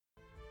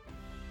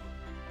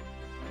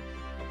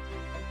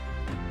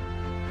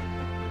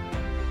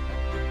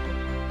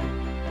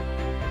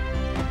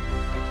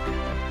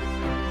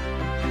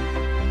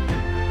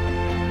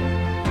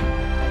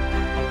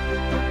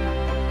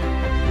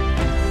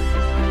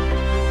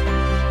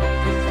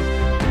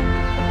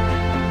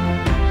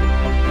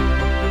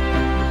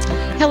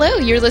Hello,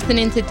 you're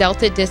listening to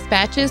Delta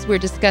Dispatches. We're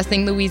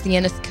discussing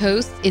Louisiana's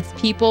coast, its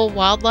people,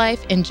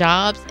 wildlife, and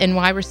jobs, and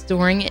why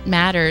restoring it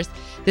matters.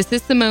 This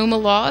is Simone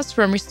Laws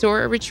from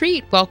Restore a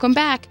Retreat. Welcome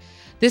back.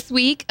 This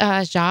week,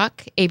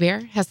 Jacques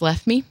Hebert has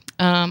left me.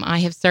 I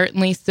have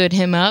certainly stood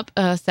him up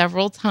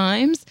several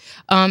times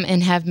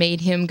and have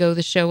made him go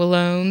the show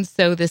alone.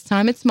 So this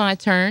time it's my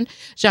turn.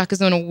 Jacques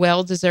is on a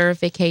well-deserved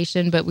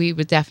vacation, but we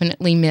would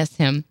definitely miss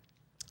him.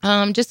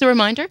 Just a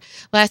reminder,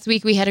 last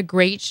week we had a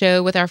great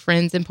show with our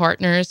friends and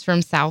partners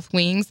from South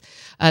Wings.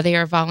 They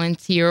are a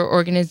volunteer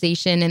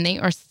organization, and they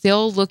are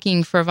still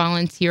looking for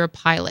volunteer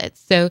pilots.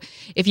 So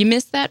if you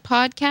missed that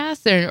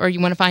podcast or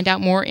you want to find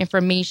out more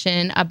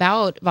information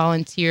about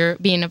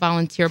being a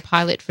volunteer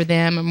pilot for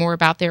them or more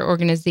about their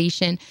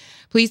organization,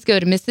 please go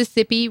to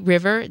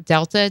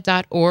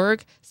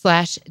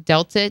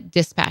MississippiRiverDelta.org/Delta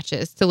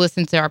Dispatches to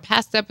listen to our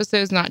past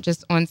episodes, not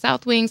just on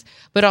South Wings,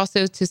 but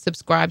also to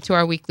subscribe to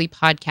our weekly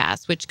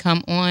podcasts, which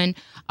come on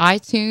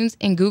iTunes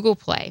and Google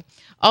Play.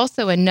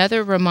 Also,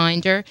 another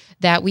reminder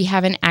that we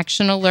have an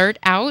action alert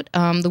out.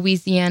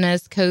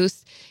 Louisiana's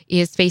coast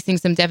is facing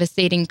some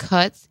devastating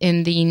cuts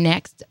in the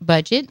next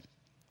budget.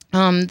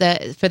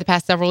 For the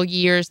past several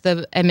years,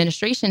 the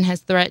administration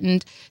has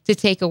threatened to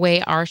take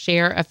away our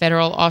share of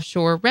federal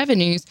offshore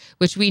revenues,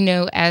 which we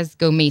know as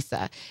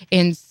GOMESA.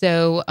 And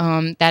so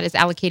that is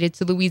allocated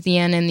to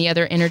Louisiana and the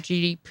other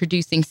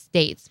energy-producing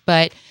states.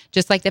 But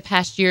just like the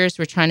past years,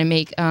 we're trying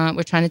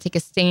to take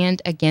a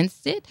stand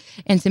against it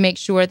and to make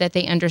sure that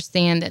they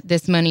understand that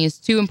this money is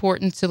too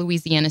important to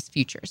Louisiana's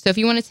future. So if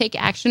you want to take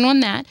action on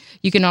that,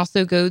 you can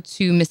also go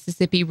to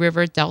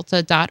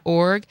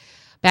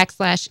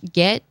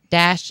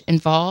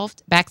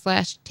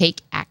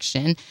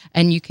MississippiRiverDelta.org/get-involved/take-action,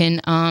 and you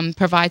can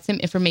provide some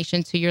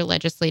information to your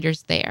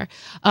legislators there.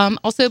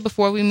 Also,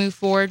 before we move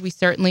forward, we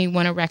certainly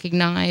want to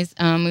recognize,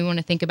 we want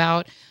to think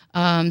about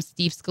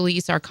Steve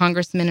Scalise, our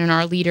congressman and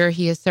our leader.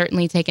 He has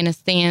certainly taken a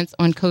stance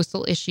on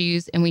coastal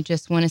issues, and we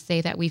just want to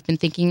say that we've been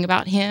thinking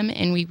about him,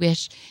 and we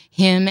wish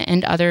him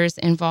and others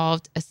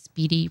involved a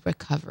speedy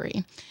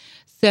recovery.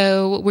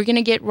 So we're going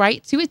to get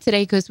right to it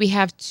today because we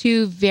have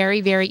two very,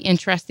 very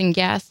interesting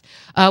guests.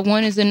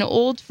 One is an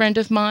old friend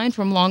of mine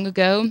from long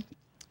ago.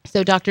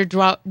 So Dr.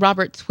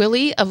 Robert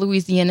Twilley of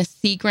Louisiana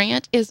Sea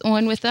Grant is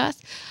on with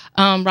us.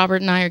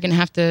 Robert and I are going to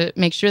have to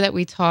make sure that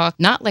we talk,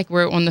 not like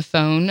we're on the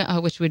phone,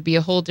 which would be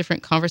a whole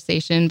different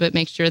conversation, but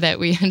make sure that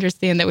we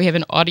understand that we have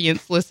an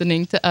audience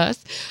listening to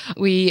us.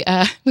 We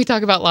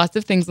talk about lots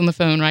of things on the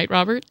phone, right,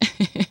 Robert?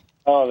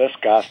 Oh, let's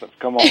gossip.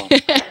 Come on.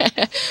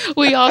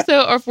 We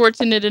also are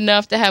fortunate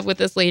enough to have with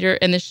us later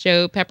in the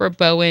show Pepper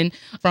Bowen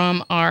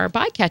from our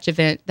bycatch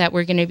event that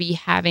we're going to be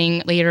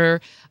having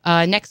later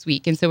next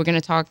week. And so we're going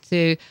to talk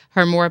to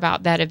her more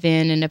about that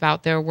event and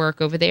about their work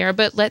over there.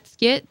 But let's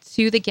get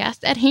to the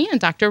guest at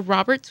hand, Dr.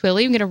 Robert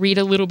Twilley. I'm going to read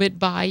a little bit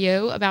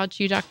bio about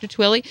you, Dr.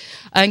 Twilley.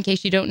 In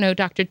case you don't know,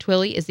 Dr.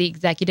 Twilley is the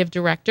executive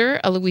director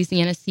of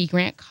Louisiana Sea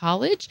Grant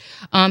College.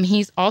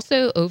 He's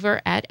also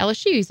over at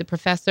LSU. He's a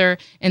professor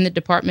in the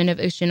Department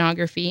of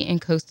Oceanography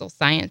and Coastal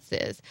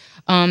Sciences.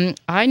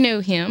 I know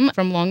him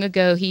from long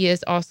ago. He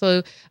is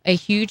also a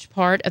huge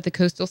part of the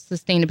Coastal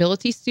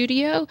Sustainability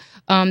Studio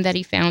that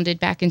he founded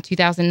back in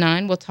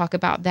 2009. We'll talk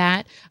about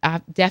that.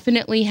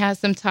 Definitely has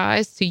some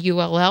ties to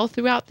ULL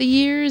throughout the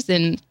years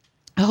and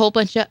a whole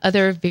bunch of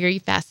other very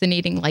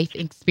fascinating life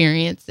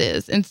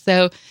experiences. And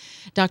so,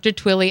 Dr.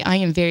 Twilley, I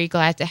am very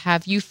glad to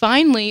have you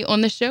finally on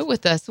the show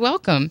with us.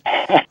 Welcome.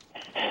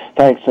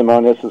 Thanks,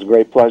 Simone. This is a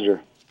great pleasure.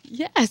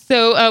 Yeah,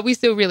 so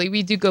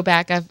we do go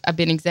back. I've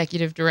been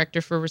executive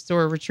director for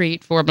Restore a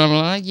Retreat for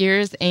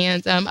years,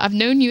 and I've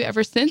known you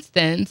ever since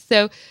then.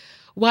 So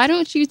why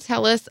don't you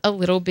tell us a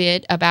little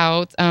bit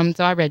about, so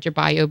I read your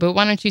bio, but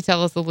why don't you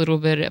tell us a little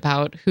bit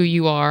about who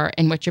you are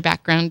and what your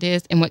background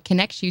is and what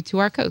connects you to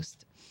our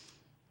coast?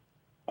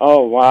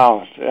 Oh,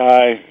 wow.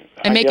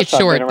 And make it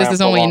short. This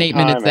is only an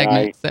 8-minute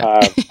segment.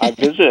 I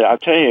visited, I'll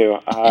tell you,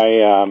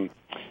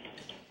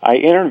 I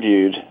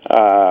interviewed,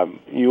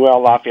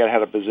 UL Lafayette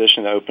had a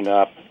position open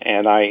up,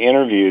 and I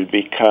interviewed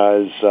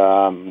because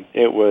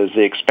it was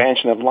the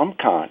expansion of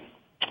LUMCON.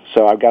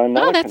 So I've got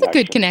another connection. Oh, that's a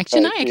good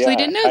connection. I actually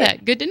didn't know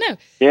that. Good to know.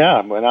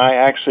 Yeah, when I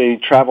actually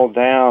traveled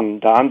down,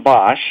 Don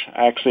Bosch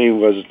actually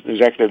was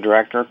executive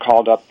director,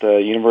 called up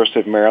the University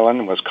of Maryland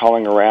and was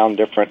calling around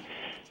different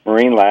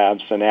marine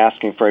labs and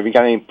asking for, have you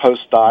got any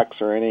postdocs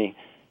or any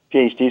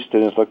PhD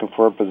students looking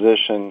for a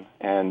position?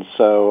 And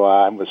so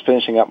I was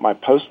finishing up my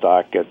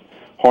postdoc at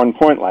Horn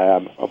Point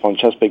Lab up on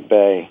Chesapeake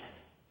Bay.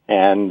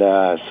 And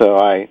so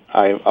I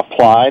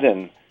applied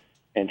and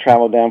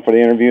traveled down for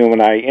the interview. And when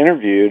I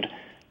interviewed,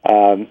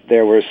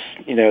 there was,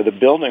 the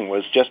building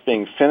was just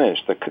being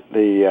finished.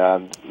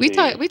 We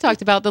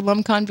talked about the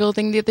LUMCON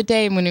building the other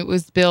day when it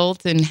was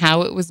built and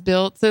how it was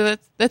built. So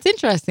that's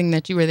interesting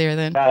that you were there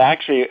then.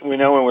 Actually, when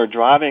we're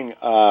driving,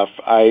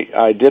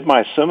 I did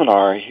my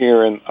seminar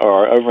over in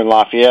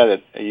Lafayette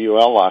at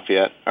UL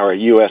Lafayette or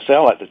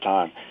USL at the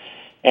time.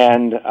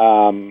 And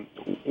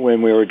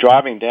when we were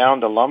driving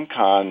down to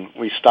LUMCON,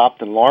 we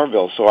stopped in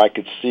Laurelville so I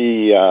could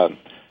see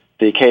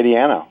the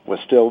Acadiana was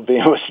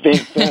being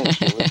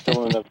finished. It was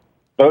still in the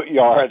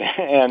boatyard,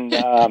 and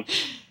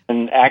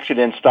actually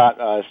then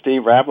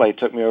Steve Rabley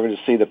took me over to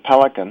see the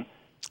Pelican.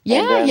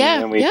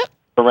 And we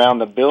around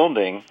the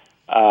building.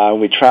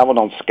 We traveled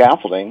on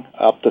scaffolding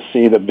up to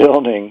see the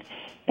building,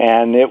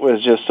 and it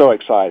was just so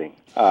exciting.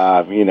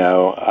 Another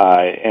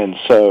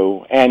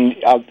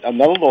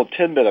little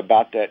tidbit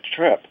about that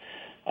trip.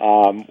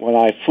 When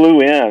I flew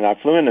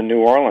into New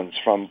Orleans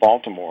from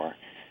Baltimore,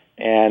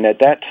 and at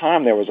that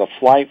time there was a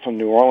flight from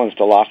New Orleans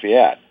to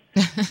Lafayette,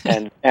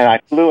 and I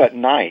flew at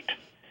night,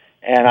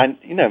 and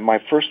my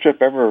first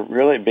trip ever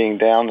really being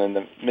down in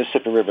the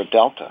Mississippi River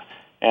Delta,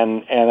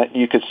 and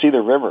you could see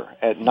the river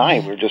at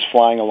night. We were just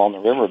flying along the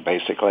river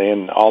basically,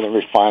 and all the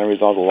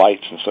refineries, all the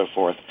lights, and so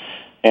forth.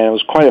 And it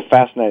was quite a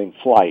fascinating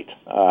flight.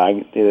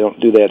 They don't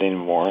do that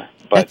anymore.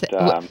 But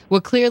well,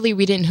 clearly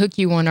we didn't hook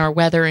you on our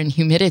weather and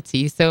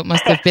humidity, so it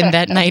must have been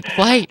that night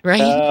flight, right?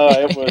 No,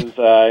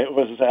 it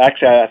was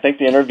actually. I think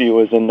the interview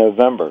was in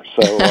November.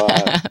 So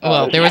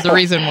well, there was a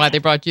reason why they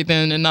brought you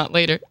then and not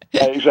later.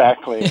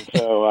 Exactly.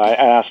 So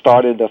I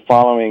started the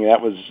following. I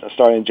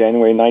started in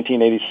January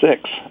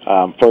 1986.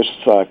 First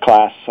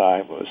class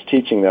I was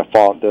teaching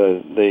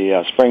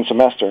the spring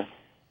semester.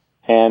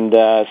 And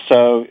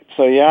so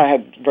I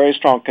had very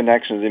strong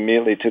connections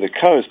immediately to the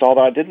coast,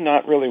 although I did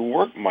not really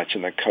work much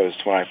in the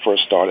coast when I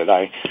first started.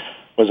 I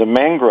was a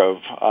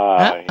mangrove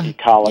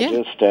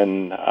ecologist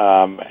and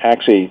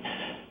actually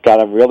got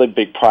a really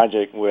big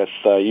project with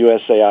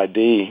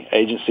USAID,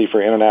 Agency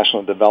for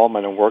International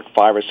Development, and worked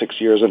 5 or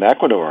 6 years in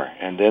Ecuador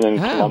and then in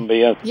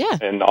Colombia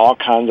and all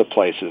kinds of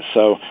places.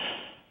 So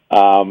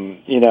I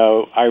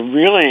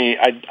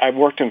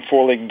worked in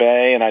Four League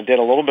Bay, and I did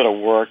a little bit of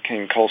work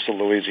in coastal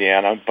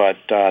Louisiana, but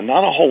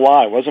not a whole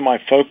lot. It wasn't my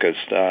focus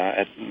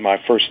at my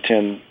first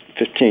 10,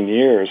 15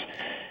 years.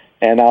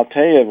 And I'll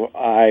tell you,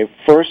 I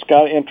first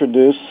got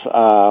introduced,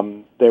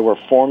 they were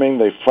forming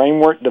the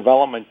Framework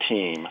Development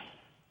Team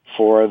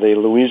for the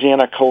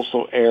Louisiana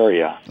coastal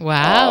area.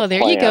 Wow,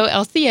 there you go,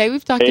 LCA.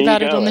 We've talked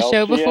about it on the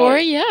show before,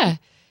 yeah.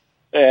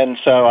 And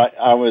so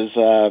I was,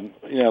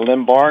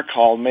 Lynn Barr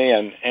called me,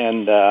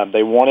 and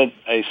they wanted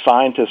a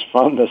scientist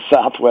from the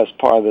southwest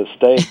part of the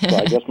state, so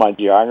I guess my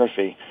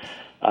geography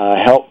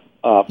helped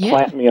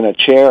plant me in a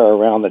chair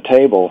around the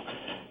table.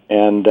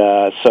 And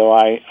so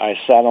I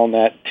sat on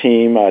that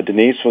team.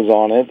 Denise was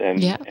on it,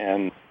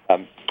 and I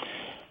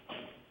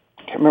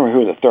can't remember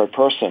who the third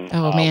person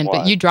man, was.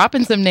 But you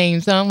dropping some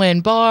names on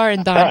Lynn Barr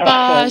and Don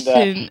Bosch.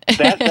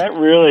 that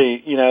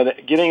really,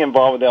 getting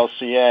involved with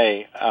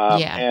LCA,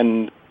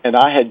 and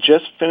I had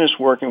just finished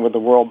working with the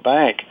World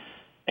Bank,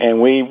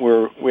 and we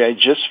had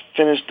just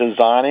finished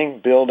designing,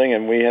 building,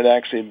 and we had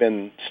actually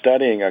been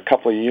studying a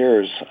couple of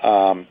years.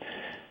 The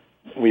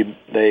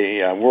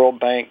World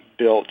Bank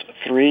built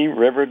 3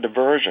 river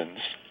diversions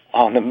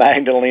on the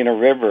Magdalena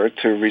River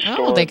to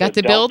restore. Oh, they got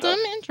to build them?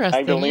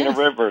 Interesting. Magdalena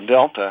River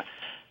Delta,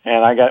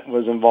 and I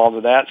was involved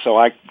with that. So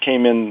I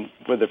came in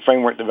with the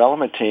Framework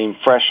Development Team,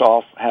 fresh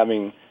off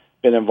having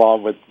been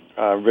involved with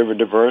river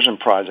diversion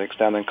projects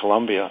down in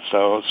Colombia.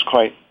 So it's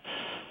quite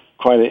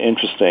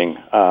interesting.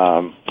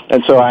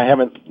 And so I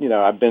haven't,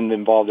 I've been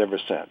involved ever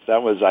since.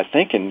 That was, I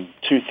think, in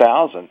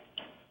 2000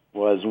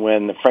 was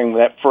when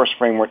that first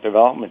Framework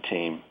Development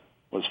Team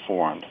was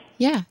formed.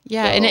 Yeah.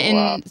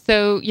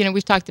 So,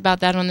 we've talked about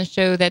that on the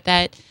show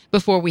that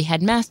before we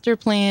had master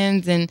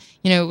plans and,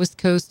 it was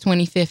Coast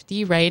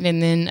 2050, right?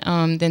 And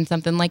then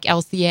something like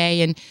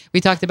LCA. And we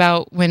talked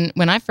about when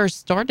I first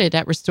started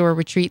at Restore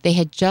Retreat, they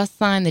had just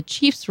signed the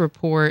Chiefs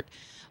report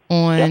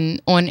on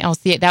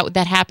LCA.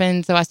 That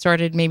happened. So I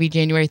started maybe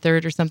January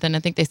 3rd or something. I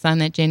think they signed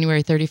that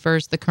January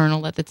 31st, the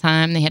colonel at the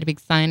time. They had a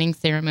big signing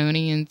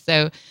ceremony. And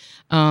so,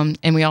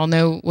 and we all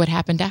know what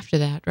happened after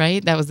that,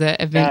 right? That was an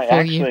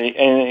eventful year.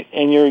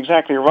 And you're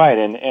exactly right.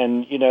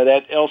 And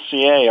that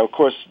LCA, of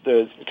course,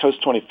 the Coast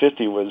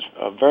 2050 was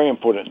a very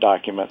important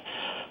document.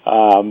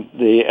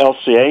 The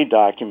LCA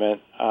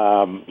document,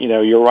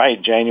 you're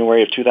right,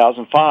 January of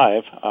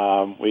 2005,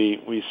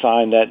 we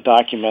signed that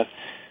document,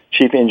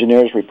 Chief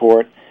Engineer's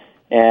Report,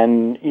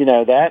 and,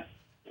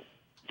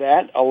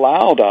 that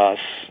allowed us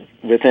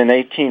within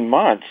 18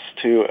 months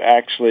to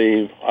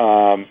actually,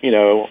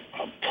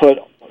 put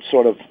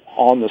sort of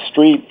on the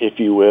street, if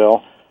you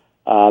will,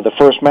 the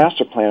first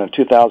master plan in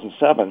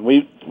 2007.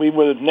 We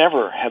would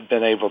never have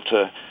been able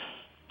to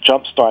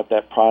jumpstart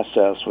that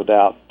process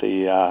without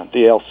the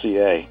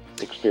LCA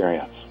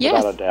experience,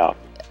 without a doubt.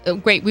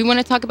 Great. We want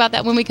to talk about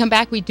that when we come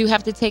back. We do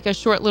have to take a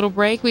short little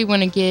break. We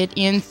want to get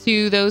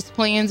into those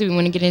plans. We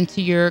want to get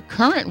into your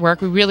current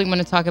work. We really want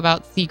to talk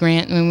about Sea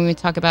Grant, and we want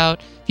to talk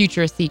about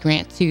future of Sea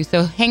Grant too.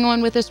 So hang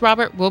on with us,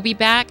 Robert. We'll be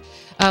back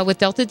with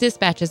Delta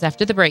Dispatches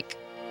after the break.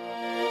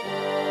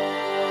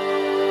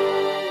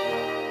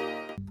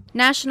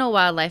 National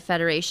Wildlife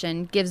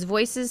Federation gives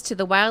voices to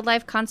the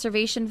wildlife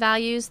conservation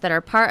values that are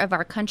part of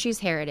our country's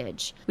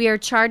heritage. We are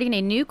charting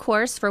a new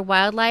course for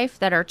wildlife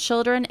that our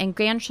children and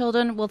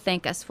grandchildren will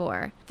thank us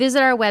for.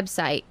 Visit our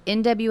website,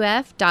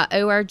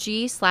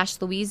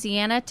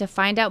 nwf.org/Louisiana, to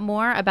find out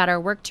more about our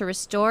work to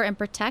restore and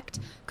protect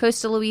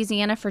coastal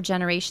Louisiana for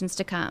generations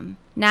to come.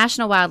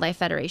 National Wildlife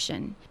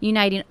Federation,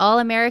 uniting all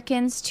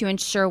Americans to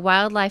ensure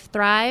wildlife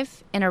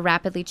thrive in a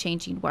rapidly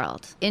changing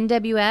world.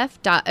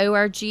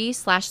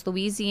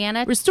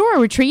 nwf.org/Louisiana. Restore a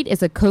Retreat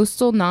is a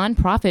coastal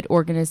nonprofit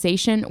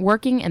organization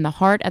working in the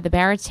heart of the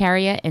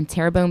Barataria and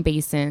Terrebonne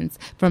basins,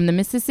 from the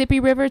Mississippi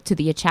River to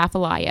the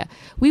Atchafalaya.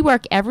 We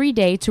work every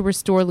day to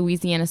restore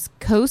Louisiana's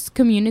coast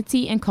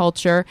community and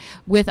culture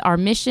with our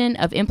mission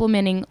of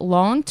implementing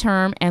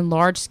long-term and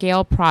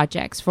large-scale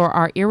projects for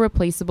our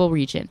irreplaceable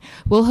region.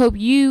 We'll hope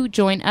you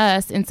join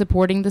us in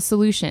supporting the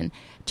solution.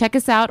 Check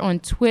us out on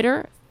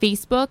Twitter,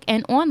 Facebook,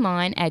 and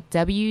online at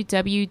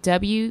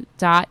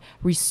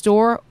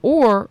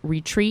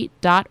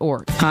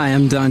www.restoreorretreat.org. Hi,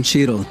 I'm Don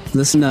Cheadle.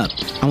 Listen up.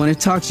 I want to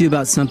talk to you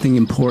about something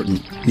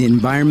important, the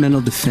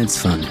Environmental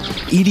Defense Fund.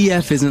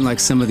 EDF isn't like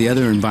some of the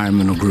other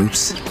environmental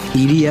groups.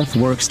 EDF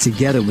works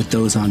together with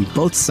those on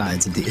both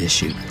sides of the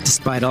issue.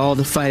 Despite all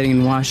the fighting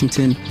in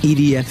Washington,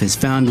 EDF has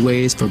found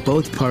ways for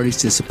both parties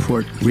to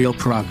support real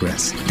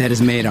progress that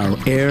has made our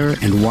air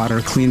and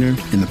water cleaner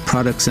and the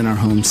products in our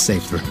homes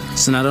safer.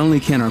 So not only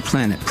can our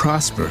planet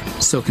prosper,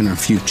 so can our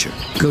future.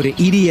 Go to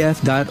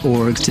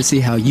edf.org to see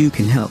how you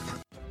can help.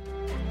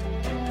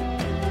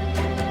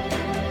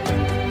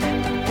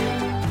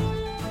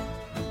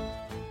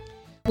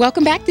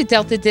 Welcome back to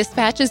Delta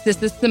Dispatches.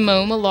 This is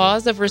Simone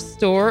Laws of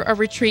Restore a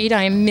Retreat.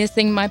 I am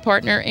missing my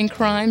partner in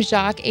crime,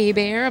 Jacques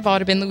Hebert of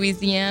Audubon,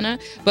 Louisiana.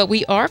 But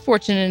we are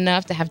fortunate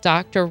enough to have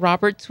Dr.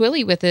 Robert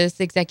Twilley with us,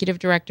 Executive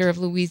Director of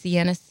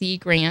Louisiana Sea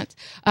Grant.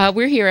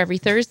 We're here every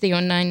Thursday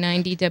on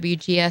 990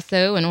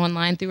 WGSO and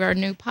online through our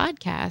new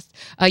podcast.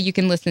 You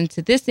can listen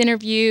to this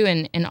interview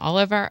and all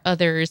of our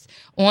others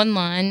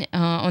online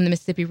on the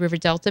Mississippi River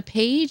Delta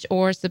page,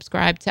 or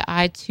subscribe to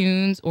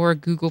iTunes or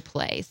Google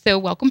Play. So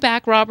welcome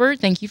back, Robert.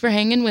 Thank you for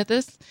hanging with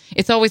us.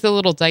 It's always a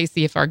little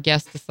dicey if our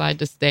guests decide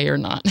to stay or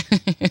not.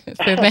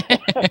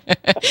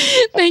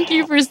 Thank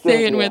you for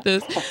staying with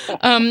us.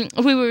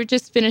 We were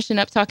just finishing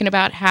up talking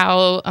about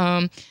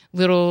how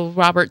little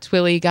Robert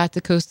Twilley got to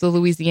coastal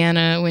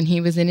Louisiana when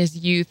he was in his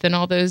youth and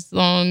all those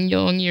long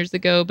years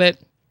ago. But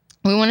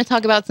we want to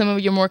talk about some of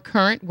your more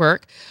current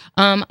work.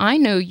 I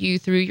know you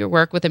through your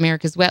work with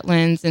America's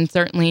Wetlands, and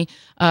certainly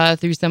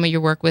through some of your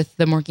work with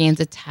the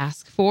Morganza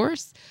Task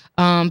Force.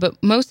 But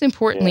most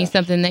importantly,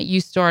 something that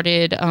you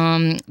started,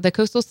 the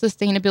Coastal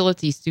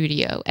Sustainability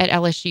Studio at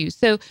LSU.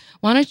 So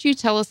why don't you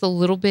tell us a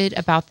little bit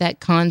about that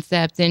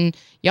concept? And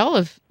y'all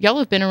have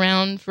been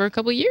around for a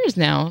couple of years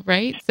now,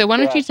 right? So why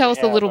don't you tell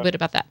us a little bit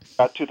about that?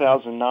 About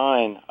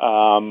 2009,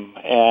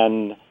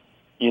 and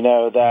you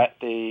know that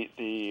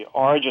the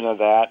origin of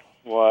that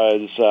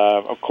was,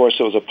 of course,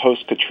 it was a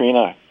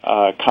post-Katrina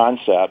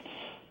concept.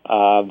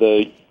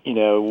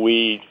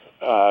 We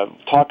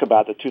talk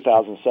about the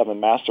 2007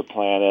 master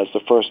plan as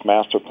the first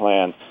master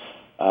plan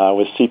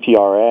with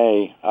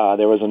CPRA.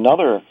 There was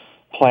another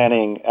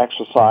planning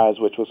exercise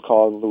which was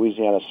called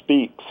Louisiana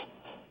Speaks,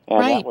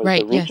 and that was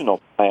the regional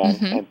plan.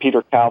 Mm-hmm. And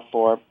Peter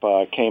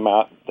Calthorpe came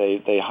out.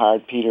 They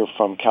hired Peter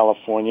from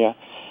California.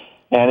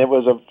 And it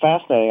was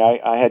fascinating.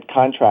 I had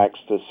contracts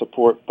to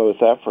support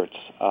both efforts,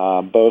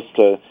 both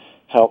to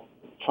help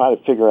try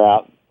to figure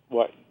out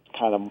what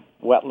kind of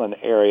wetland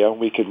area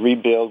we could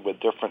rebuild with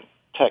different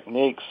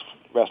techniques,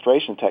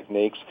 restoration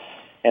techniques,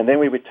 and then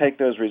we would take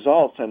those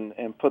results and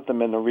put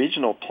them in the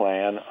regional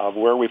plan of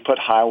where we put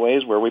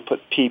highways, where we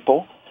put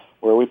people,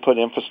 where we put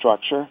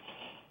infrastructure.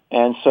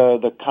 And so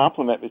the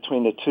complement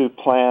between the two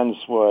plans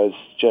was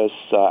just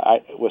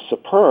was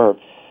superb.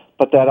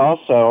 But that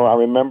also, I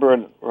remember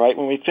right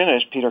when we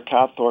finished, Peter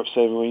Calthorpe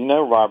said, well, you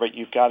know, Robert,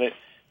 you've got to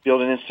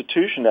build an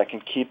institution that can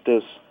keep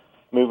this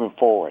moving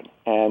forward.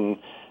 And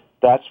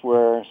that's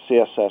where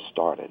CSS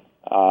started.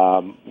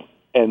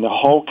 And the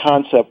whole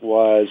concept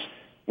was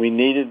we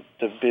needed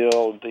to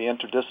build the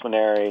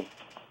interdisciplinary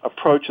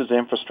approaches to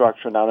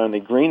infrastructure, not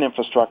only green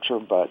infrastructure,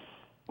 but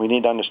we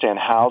need to understand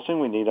housing,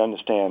 we need to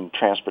understand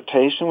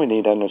transportation, we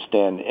need to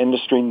understand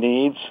industry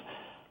needs.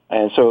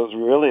 And so it was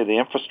really the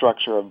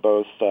infrastructure of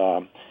both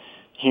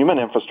human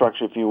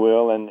infrastructure, if you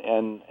will,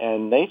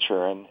 and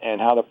nature,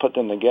 and how to put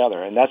them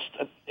together. And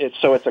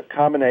it's a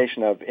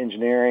combination of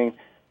engineering,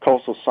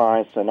 coastal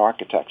science, and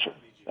architecture.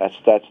 That's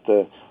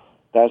the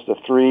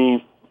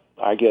three,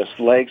 I guess,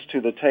 legs to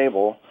the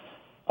table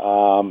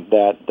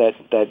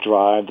that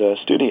drive the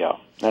studio.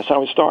 That's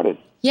how we started.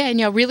 Yeah,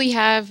 and y'all really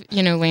have,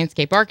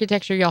 landscape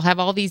architecture. Y'all have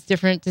all these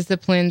different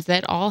disciplines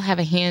that all have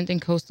a hand in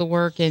coastal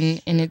work,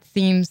 and it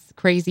seems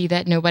crazy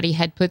that nobody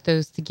had put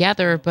those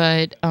together,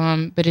 but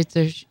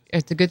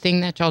it's a good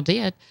thing that y'all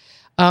did.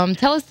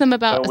 Tell us some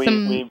about we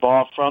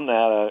evolved from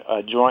that,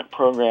 a joint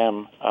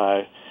program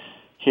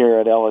here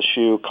at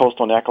LSU,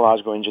 coastal and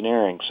ecological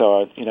engineering.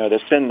 So,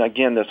 there's been,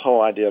 again, this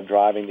whole idea of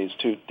driving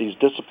these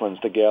disciplines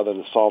together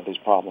to solve these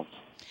problems.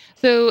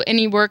 So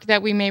any work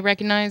that we may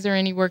recognize or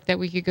any work that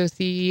we could go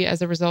see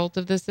as a result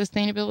of the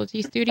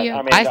Sustainability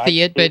Studio? I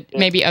see it, but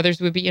maybe others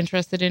would be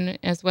interested in it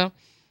as well.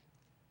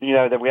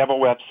 That we have a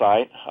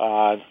website.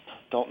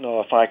 Don't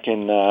know if I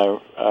can,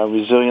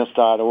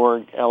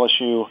 resilience.org,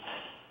 LSU.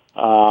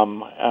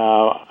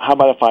 How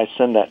about if I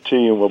send that to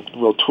you?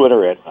 We'll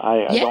Twitter it.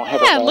 I don't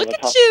have it. Look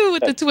at you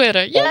with the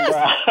Twitter. Yes,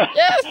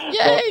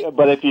 yay.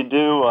 But if you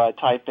do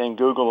type in,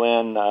 Google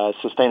in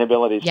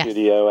Sustainability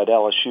Studio at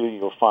LSU,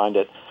 you'll find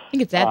it. I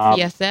think it's at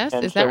CSS.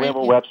 And is that right? We have a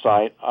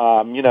website.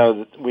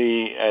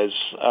 We, as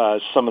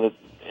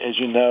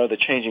you know, the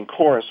Changing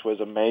Course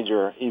was a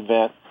major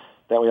event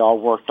that we all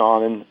worked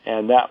on,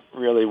 and that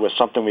really was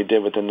something we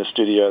did within the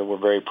studio that we're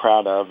very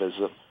proud of, is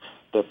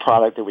the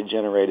product that we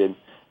generated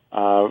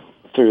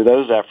through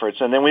those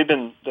efforts. And then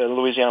the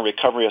Louisiana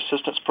Recovery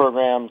Assistance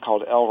Program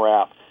called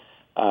LRAP.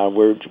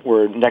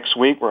 We're next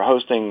week we're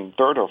hosting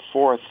third or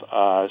fourth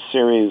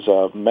series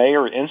of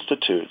Mayor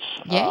Institutes.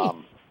 Yay.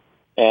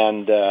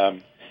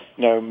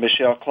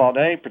 Michelle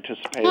Claudet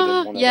participated in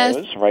one of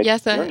those, right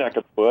in your neck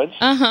of the woods.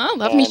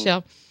 Love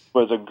Michelle.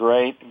 Was a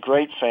great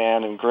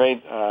fan and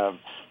great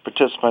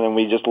participant, and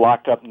we just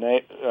lock up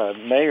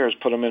mayors,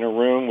 put them in a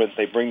room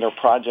they bring their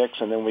projects,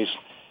 and then we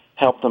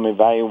help them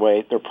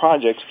evaluate their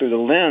projects through the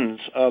lens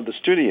of the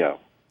studio.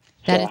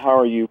 How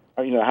are you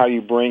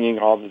bringing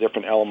all the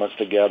different elements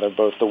together,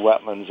 both the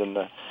wetlands and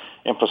the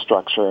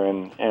infrastructure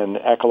and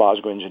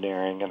ecological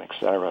engineering and et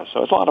cetera.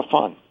 So it's a lot of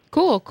fun.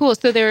 Cool.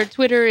 So their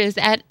Twitter is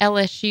at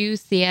LSU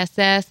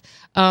CSS.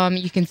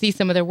 You can see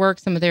some of their work,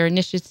 some of their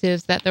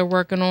initiatives that they're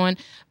working on.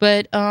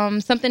 But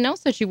something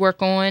else that you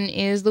work on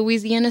is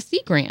Louisiana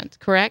Sea Grant,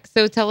 correct?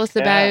 So tell us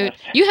about,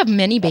 you have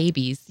many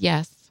babies,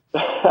 yes.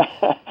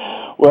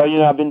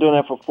 Well, I've been doing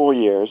that for 4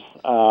 years.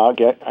 I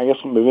guess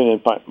I'm moving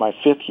in my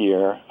fifth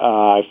year.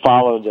 I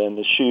followed in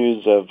the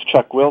shoes of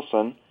Chuck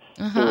Wilson,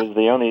 who was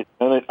the only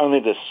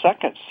the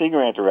second Sea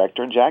Grant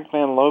director. Jack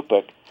Van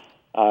Lopik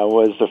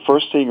was the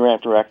first Sea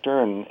Grant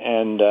director, and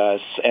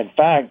in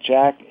fact,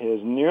 Jack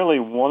is nearly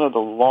one of the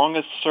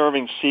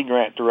longest-serving Sea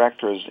Grant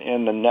directors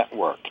in the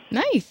network.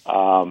 Nice.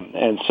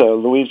 And so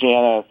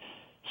Louisiana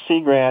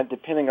Sea Grant,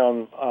 depending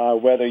on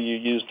whether you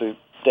use the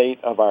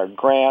date of our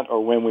grant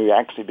or when we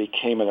actually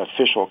became an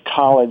official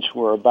college,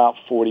 we're about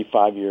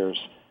 45 years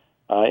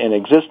in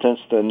existence.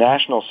 The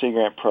National Sea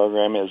Grant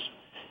Program is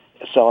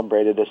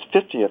celebrated its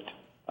 50th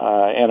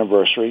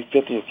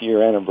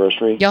year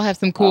anniversary. Y'all have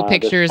some cool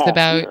pictures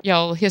about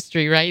y'all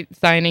history, right?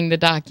 Signing the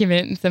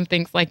document and some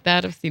things like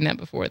that. I've seen that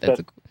before.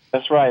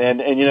 That's right.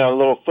 And a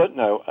little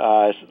footnote,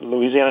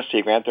 Louisiana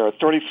Sea Grant, there are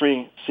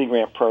 33 Sea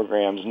Grant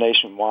programs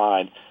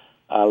nationwide.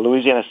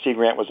 Louisiana Sea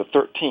Grant was the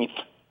 13th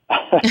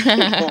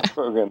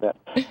program that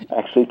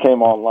actually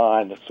came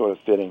online. That's sort of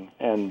fitting.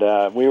 And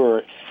we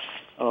were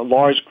a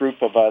large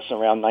group of us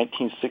around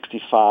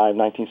 1965,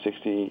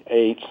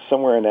 1968,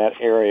 somewhere in that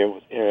area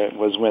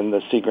was when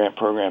the Sea Grant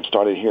program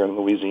started here in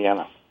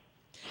Louisiana.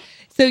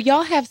 So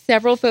y'all have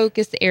several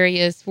focus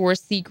areas for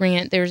Sea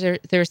Grant.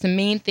 There's some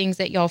main things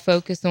that y'all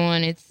focus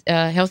on. It's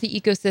healthy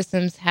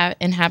ecosystems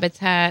and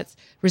habitats,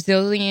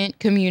 resilient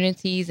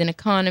communities and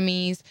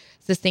economies,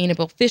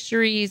 sustainable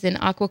fisheries and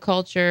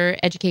aquaculture,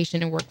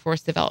 education and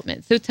workforce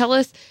development. So tell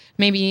us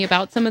maybe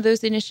about some of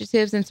those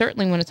initiatives, and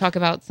certainly want to talk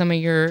about some of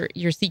your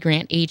Sea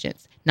Grant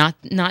agents, not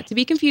to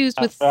be confused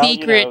with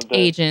secret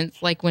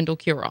agents like Wendell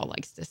Curall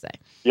likes to say.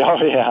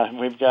 Yeah,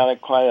 we've got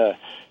quite a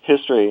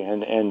history,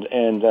 and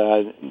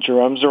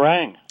Jerome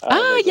Zerang.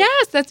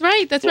 Yes, that's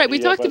right. We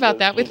talked about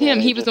that with him.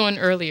 He was on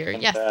earlier.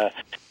 Yes.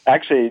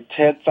 Actually,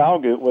 Ted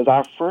Falgout was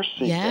our first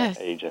Sea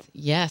Grant agent.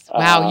 Yes.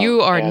 Wow,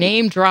 you are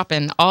name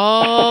dropping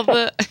all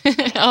the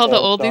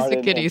oldies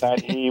and goodies. In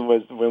fact, he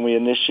was, when we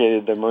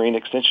initiated the Marine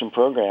Extension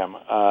Program,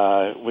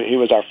 he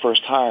was our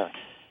first hire.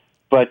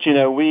 But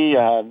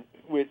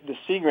the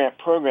Sea Grant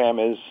program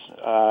is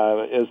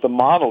the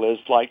model is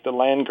like the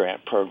land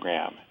grant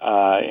program,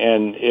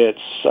 and it's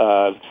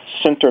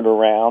centered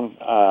around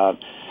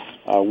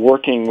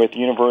working with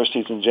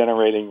universities and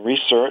generating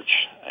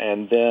research,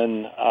 and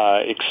then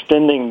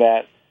extending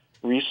that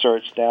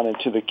research down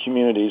into the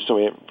community. So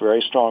we have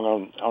very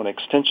strong on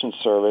extension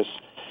service,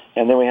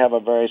 and then we have a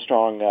very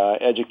strong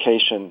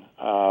education,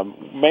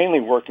 mainly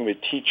working with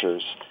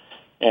teachers,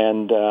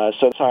 and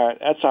so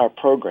that's our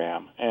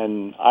program.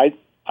 And I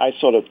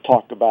sort of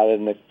talk about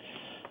it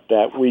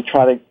that we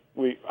try to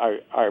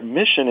our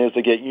mission is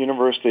to get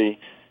university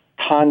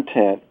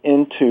content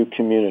into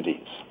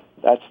communities.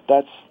 That's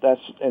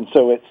and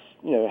so it's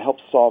it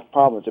helps solve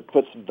problems. It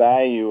puts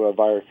value of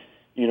our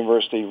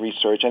university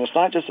research, and it's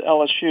not just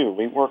LSU.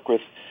 We work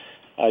with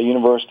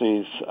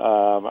universities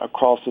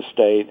across the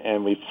state,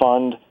 and we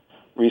fund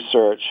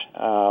research.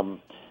 And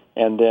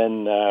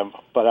then,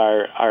 but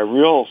our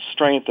real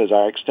strength is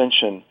our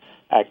extension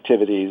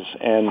activities,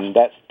 and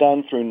that's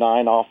done through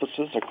 9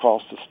 offices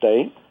across the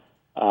state.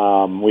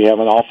 We have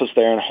an office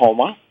there in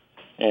Houma,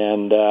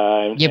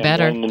 and You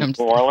better. one in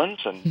New Orleans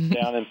and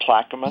down in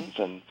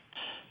Plaquemines,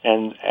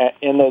 and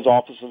in those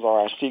offices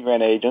are our Sea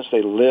Grant agents.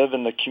 They live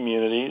in the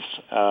communities,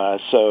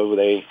 so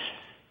they,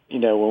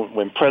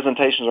 when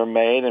presentations are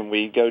made and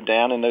we go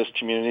down in those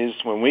communities,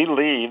 when we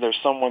leave, there's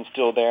someone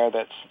still there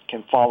that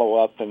can follow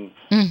up and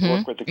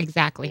work with the community.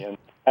 Exactly. And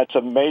that's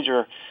a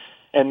major.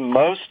 And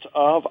most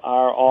of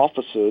our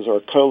offices are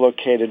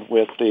co-located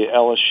with the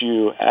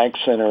LSU Ag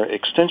Center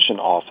Extension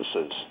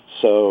offices.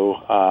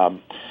 So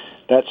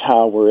that's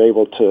how we're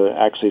able to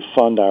actually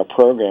fund our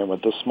program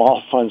with the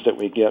small funds that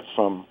we get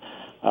from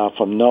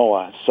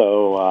NOAA.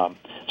 So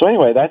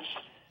anyway,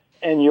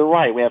 and you're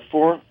right. We have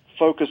 4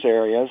 focus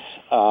areas,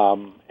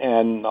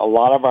 and a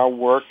lot of our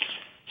work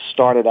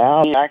started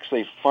out. We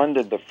actually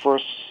funded the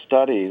first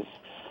studies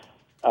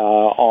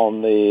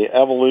on the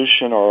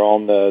evolution or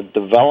on the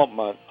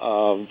development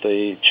of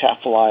the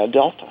Chafalaya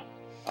Delta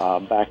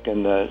back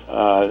in the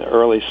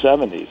early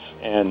 70s.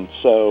 And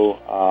so,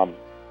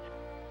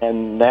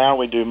 and now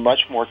we do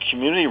much more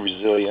community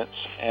resilience,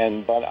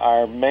 but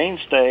our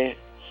mainstay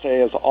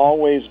has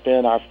always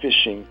been our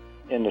fishing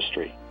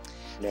industry.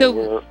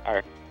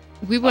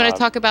 We want to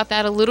talk about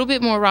that a little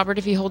bit more, Robert,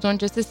 if you hold on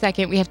just a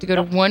second. We have to go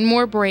to one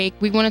more break.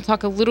 We want to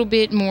talk a little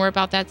bit more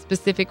about that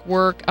specific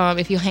work.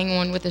 If you hang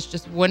on with us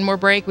just one more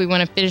break, we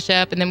want to finish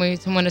up, and then we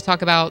want to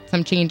talk about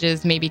some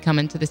changes maybe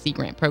coming to the Sea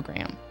Grant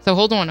program. So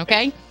hold on,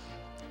 okay?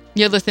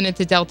 You're listening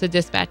to Delta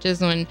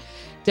Dispatches on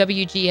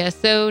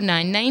WGSO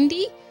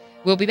 990.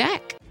 We'll be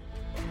back.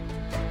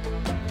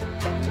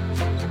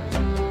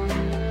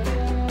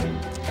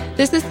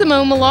 This is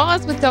Simone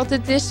Maloz with Delta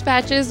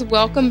Dispatches.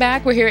 Welcome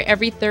back. We're here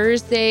every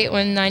Thursday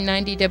on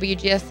 990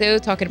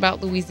 WGSO talking about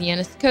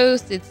Louisiana's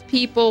coast, its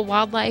people,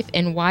 wildlife,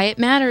 and why it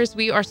matters.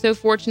 We are so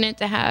fortunate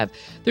to have,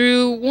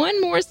 through one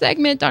more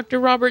segment,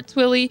 Dr. Robert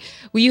Twilley.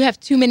 Well, you have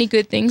too many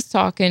good things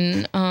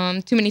talking,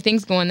 too many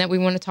things going that we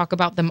want to talk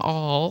about them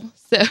all.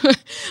 So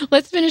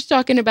let's finish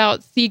talking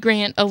about Sea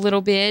Grant a little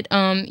bit.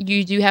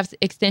 You do have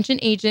extension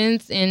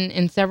agents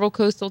in several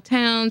coastal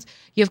towns.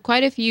 You have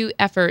quite a few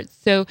efforts.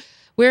 So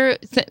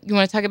you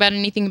want to talk about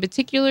anything in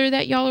particular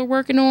that y'all are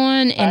working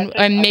on,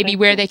 and maybe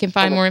where they can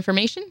find more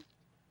information?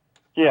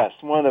 Yes,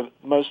 one of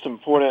the most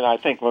important, I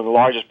think one of the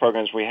largest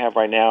programs we have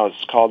right now is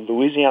called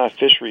Louisiana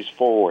Fisheries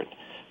Forward.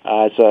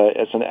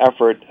 It's an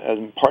effort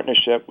in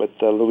partnership with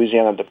the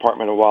Louisiana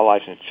Department of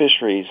Wildlife and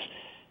Fisheries,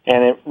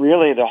 and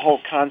the whole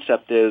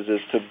concept is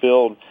to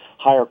build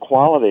higher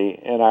quality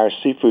in our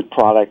seafood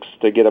products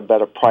to get a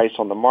better price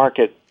on the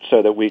market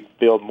so that we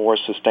build more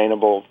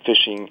sustainable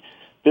fishing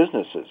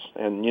businesses.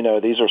 And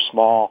these are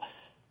small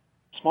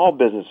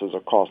businesses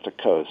across the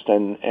coast,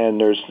 and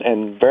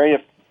very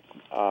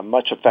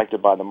much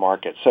affected by the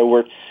market. So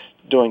we're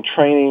doing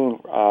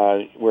training.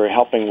 We're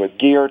helping with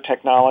gear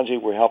technology.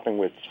 We're helping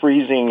with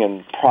freezing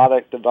and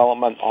product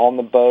development on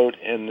the boat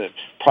in the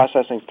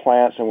processing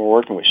plants, and we're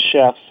working with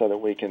chefs so that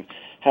we can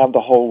have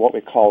the whole what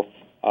we call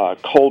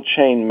cold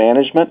chain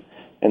management,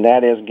 and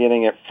that is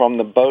getting it from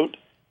the boat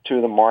to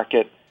the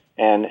market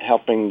and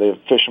helping the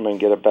fishermen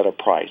get a better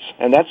price.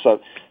 And it's a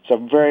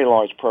very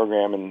large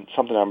program and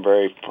something I'm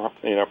very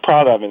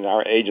proud of, and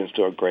our agents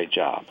do a great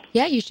job.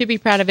 Yeah, you should be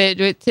proud of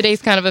it.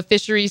 Today's kind of a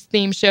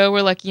fisheries-themed show.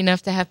 We're lucky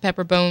enough to have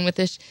Pepper Bone with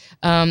us.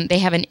 They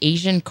have an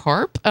Asian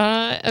carp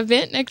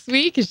event next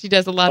week, and she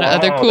does a lot of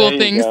other cool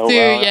things, too.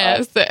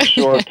 Yes. I'm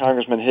sure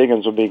Congressman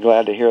Higgins will be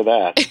glad to hear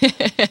that.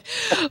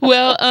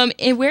 Well,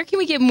 and where can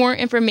we get more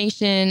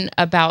information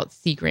about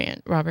Sea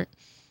Grant, Robert?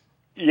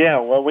 Yeah,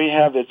 well, we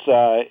have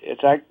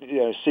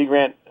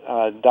SeaGrant.la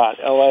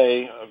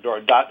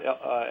or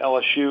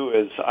 .lsu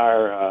is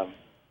our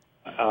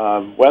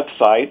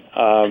website.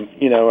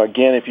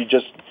 Again, if you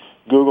just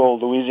Google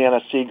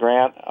Louisiana Sea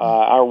Grant,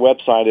 our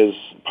website is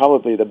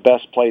probably the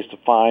best place to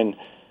find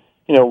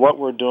what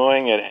we're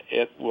doing.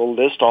 It will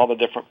list all the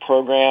different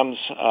programs,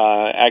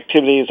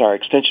 activities, our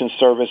extension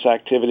service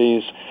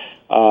activities.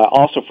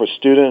 Also for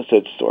students,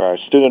 it's our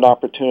student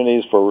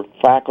opportunities, for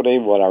faculty,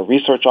 what our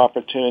research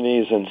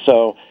opportunities, and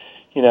so,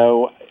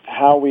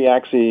 how we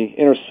actually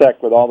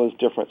intersect with all those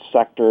different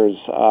sectors.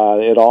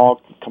 It all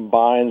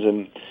combines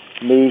and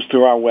moves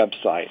through our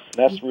website.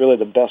 That's really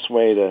the best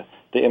way to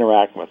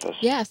interact with us.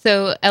 Yeah,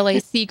 so LA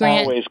Sea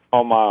Grant. Always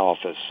call my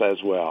office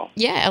as well.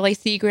 Yeah,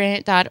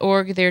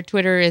 LASeaGrant.org. Their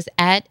Twitter is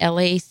at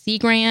LA Sea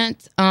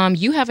Grant.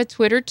 You have a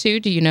Twitter,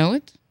 too. Do you know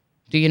it?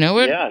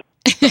 Yeah.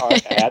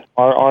 At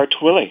R.R.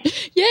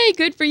 Twilley. Yay,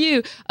 good for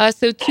you.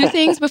 So 2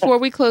 things before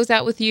we close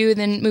out with you and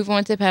then move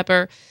on to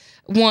Pepper.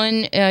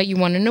 One, you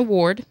won an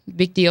award.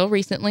 Big deal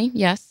recently,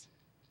 yes.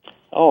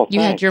 Oh, thanks.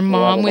 You had your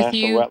mom with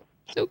you.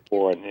 So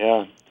award,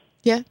 yeah.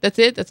 Yeah, that's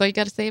it? That's all you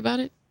got to say about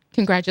it?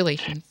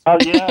 Congratulations. Oh,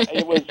 yeah,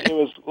 it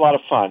was a lot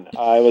of fun.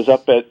 I was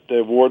up at, the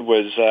award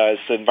was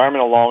it's the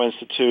Environmental Law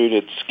Institute.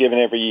 It's given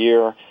every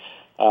year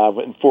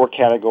in 4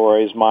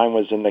 categories. Mine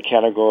was in the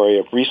category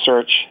of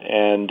research,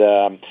 and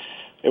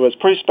it was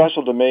pretty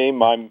special to me.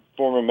 My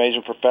former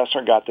major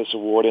professor got this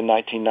award in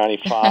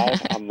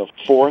 1995. I'm the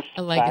 4th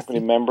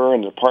faculty member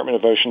in the Department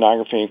of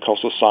Oceanography and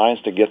Coastal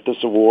Science to get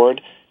this award.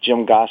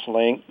 Jim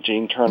Gosselin,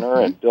 Gene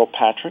Turner, and Bill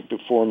Patrick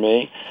before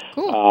me.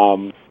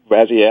 Cool.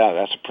 That's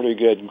a pretty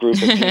good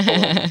group of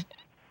people.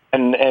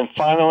 And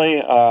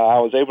finally, I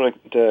was able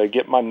to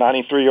get my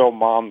 93-year-old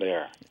mom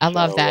there. I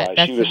love that.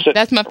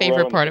 That's my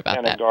favorite part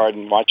about that.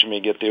 Garden watching me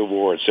get the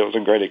award, so it was a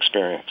great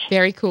experience.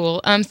 Very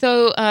cool.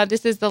 So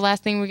this is the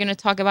last thing we're going to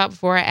talk about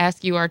before I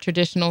ask you our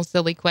traditional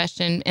silly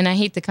question. And I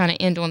hate to kind of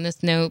end on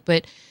this note,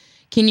 but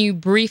can you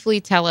briefly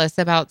tell us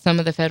about some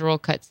of the federal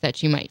cuts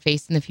that you might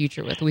face in the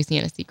future with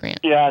Louisiana Sea Grant?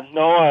 Yeah,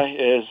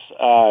 NOAA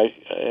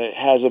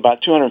has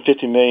about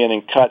 $250 million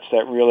in cuts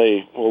that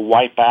really will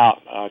wipe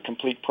out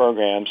complete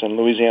programs, and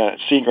Louisiana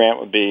Sea Grant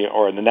would be,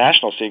 or the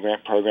National Sea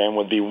Grant Program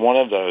would be one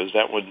of those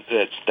that was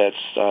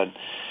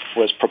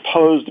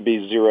proposed to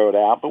be zeroed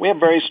out. But we have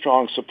very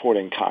strong support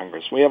in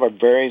Congress. We have a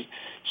very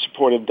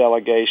supportive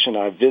delegation.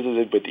 I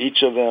visited with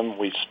each of them.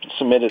 We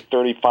submitted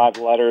 35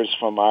 letters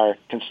from our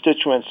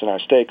constituents and our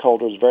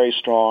stakeholders, very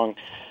strong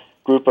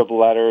group of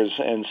letters.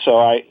 And so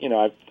I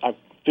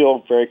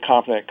feel very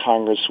confident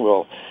Congress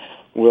will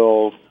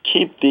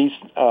keep these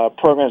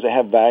programs that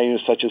have value,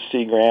 such as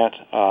Sea Grant,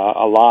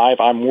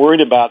 alive. I'm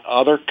worried about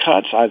other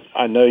cuts.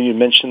 I know you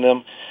mentioned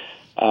them,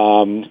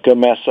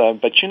 GOMESA,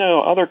 but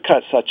other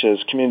cuts such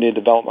as community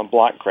development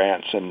block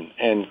grants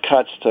and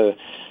cuts to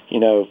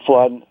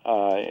flood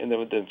in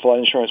the flood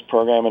insurance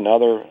program and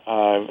other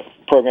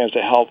programs to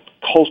help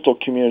coastal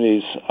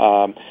communities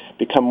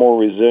become more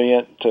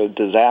resilient to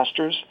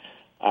disasters.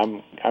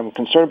 I'm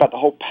concerned about the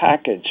whole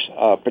package,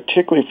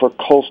 particularly for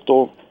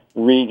coastal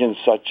regions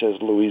such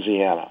as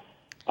Louisiana.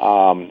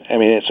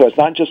 So it's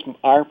not just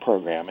our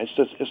program; it's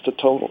the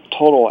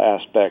total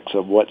aspects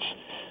of what's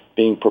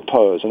being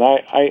proposed, and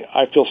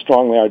I feel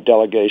strongly our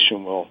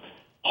delegation will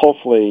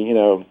hopefully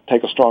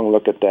take a strong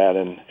look at that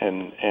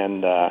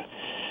and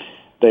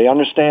they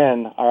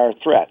understand our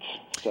threats.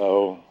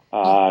 So,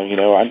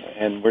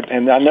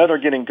 and I know they're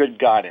getting good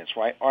guidance,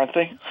 right? Aren't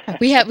they?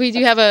 We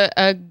do have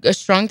a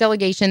strong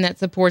delegation that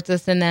supports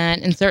us in that,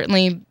 and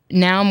certainly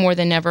now more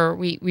than ever,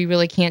 we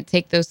really can't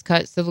take those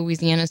cuts to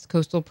Louisiana's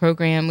coastal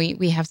program.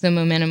 We have some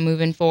momentum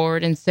moving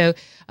forward, and so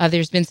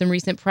there's been some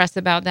recent press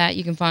about that.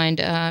 You can find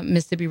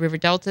Mississippi River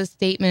Delta's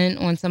statement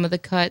on some of the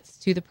cuts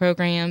to the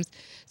programs.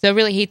 So I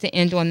really hate to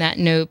end on that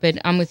note, but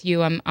I'm with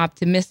you. I'm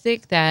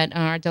optimistic that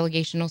our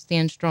delegation will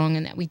stand strong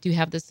and that we do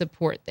have the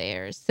support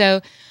there.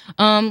 So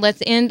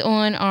let's end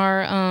on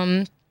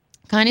our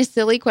kind of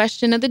silly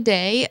question of the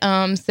day.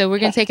 So we're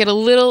going to take it a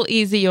little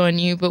easy on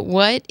you, but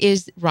what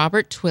is,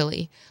 Robert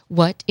Twilley,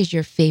 what is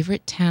your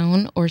favorite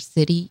town or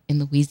city in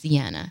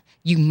Louisiana?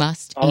 You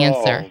must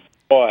answer. Oh,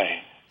 boy.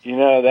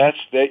 That's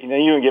that. You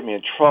can get me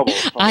in trouble.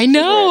 I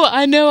know.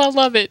 I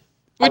love it.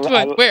 Which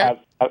one? Where?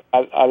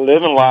 I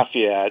live in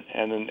Lafayette,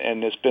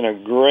 and it's been a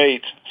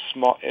great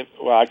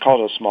I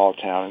call it a small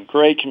town, a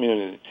great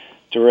community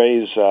to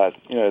raise,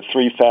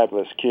 3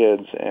 fabulous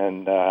kids,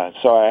 and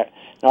so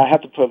I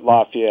have to put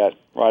Lafayette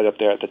right up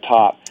there at the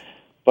top.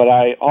 But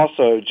I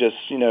also just,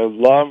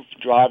 love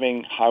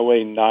driving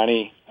Highway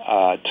 90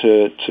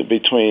 to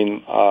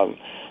between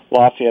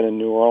Lafayette and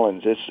New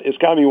Orleans. It's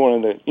got to be one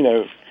of the,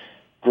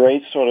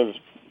 great sort of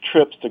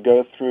trips to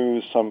go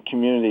through some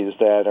communities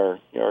that are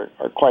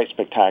quite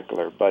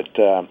spectacular. But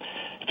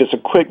if it's a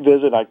quick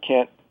visit, I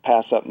can't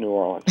pass up New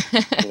Orleans.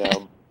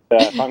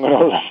 If I'm going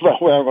to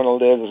where I'm going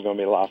to live is going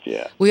to be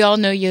Lafayette. We all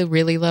know you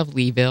really love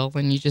Leeville,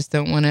 and you just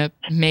don't want to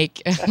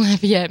make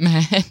Lafayette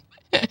mad.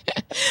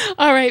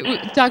 All right,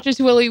 Dr.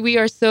 Twilley, we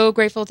are so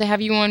grateful to have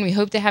you on. We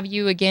hope to have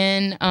you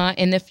again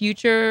in the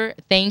future.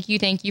 Thank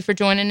you for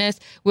joining us.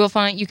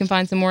 You can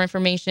find some more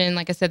information,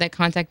 like I said, that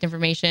contact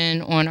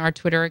information on our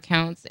Twitter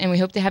accounts, and we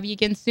hope to have you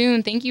again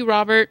soon. Thank you,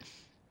 Robert.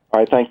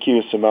 All right, thank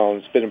you, Simone.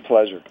 It's been a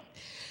pleasure.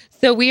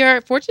 So we are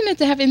fortunate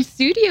to have in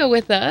studio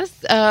with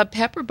us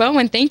Pepper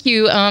Bowen. Thank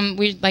you.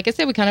 Like I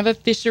said, we kind of a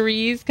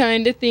fisheries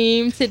kind of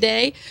theme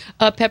today.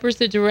 Pepper's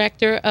the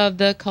director of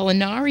the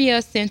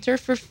Culinaria Center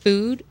for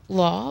Food,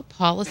 Law,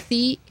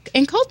 Policy,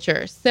 and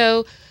Culture.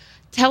 So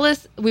tell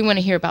us, we want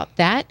to hear about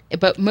that,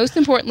 but most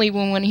importantly, we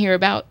want to hear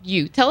about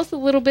you. Tell us a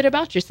little bit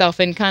about yourself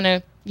and kind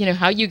of,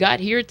 how you got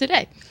here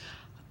today.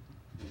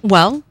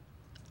 Well,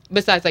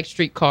 besides like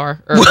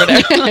streetcar or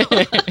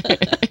whatever.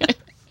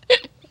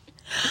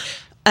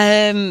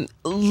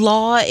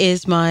 Law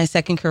is my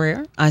second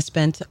career. I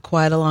spent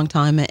quite a long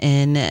time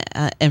in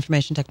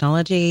information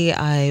technology.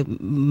 I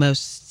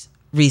most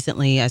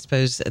recently, I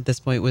suppose at this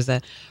point, was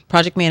a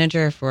project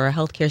manager for a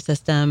healthcare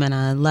system, and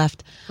I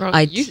left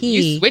IT.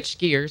 You switched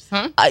gears,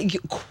 huh?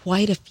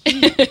 Quite a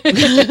few.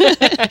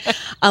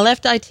 I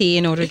left IT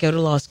in order to go to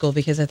law school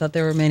because I thought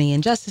there were many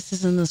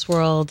injustices in this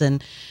world,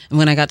 and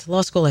when I got to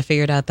law school, I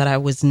figured out that I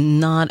was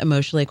not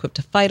emotionally equipped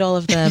to fight all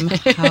of them.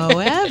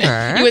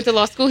 However... You went to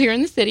law school here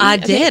in the city? I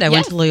did. I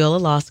went to Loyola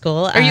Law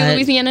School. Are you a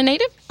Louisiana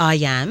native? I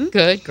am.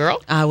 Good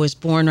girl. I was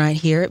born right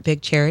here at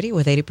Big Charity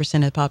with 80%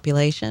 of the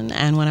population,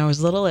 and when I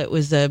was little, it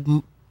was a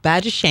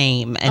badge of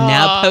shame, and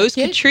now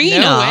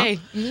post-Katrina,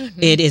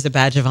 it is a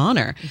badge of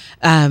honor.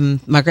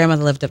 My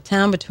grandmother lived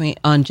uptown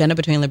on Jenna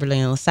between Liberty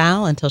and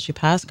LaSalle until she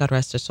passed, God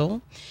rest her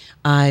soul.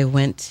 I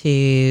went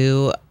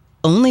to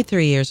only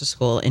 3 years of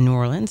school in New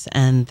Orleans,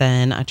 and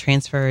then I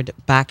transferred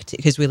back to,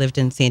 because we lived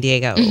in San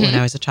Diego when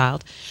I was a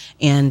child,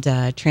 and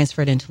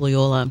transferred into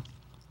Loyola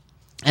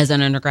as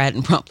an undergrad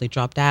and promptly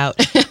dropped out.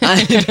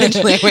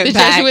 Eventually I went the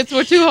back. Jesuits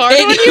were too hard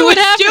on you. What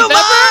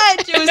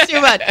happened? It was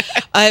too much.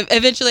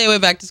 Eventually I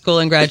went back to school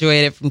and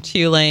graduated from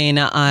Tulane.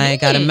 I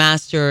got a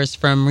master's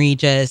from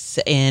Regis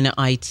in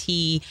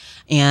IT,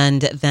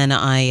 and then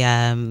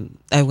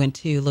I went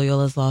to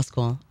Loyola's law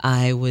school.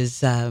 I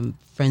was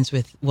friends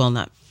with, well,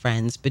 not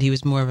friends, but he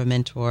was more of a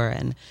mentor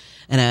and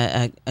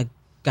a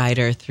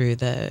guider through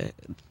the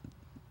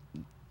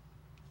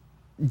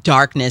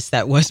darkness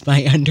that was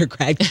my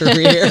undergrad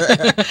career.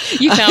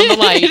 You found the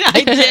light.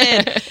 I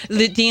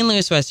did. Dean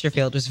Lewis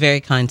Westerfield was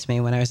very kind to me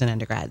when I was an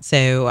undergrad.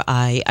 So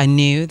I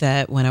knew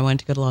that when I wanted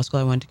to go to law school,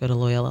 I wanted to go to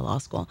Loyola Law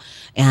School.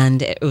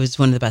 And it was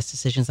one of the best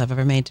decisions I've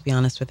ever made, to be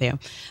honest with you.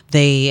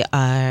 They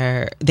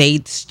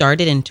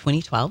started in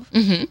 2012,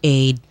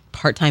 a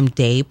part-time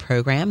day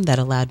program that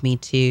allowed me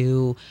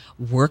to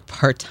work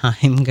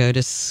part-time, go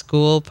to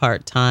school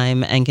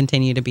part-time, and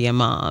continue to be a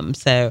mom.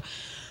 So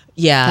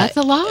yeah, that's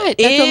a lot. That's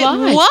it a lot.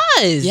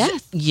 Was.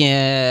 Yes.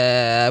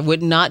 Yeah, I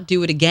would not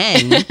do it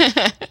again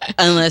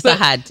unless I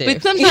had to.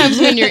 But sometimes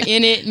when you're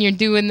in it and you're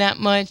doing that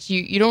much,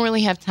 you don't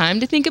really have time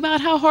to think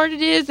about how hard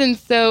it is. And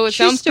so it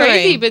sounds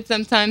crazy, but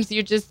sometimes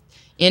you're just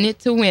in it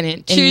to win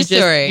it.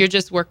 And you're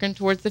just working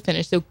towards the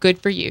finish. So good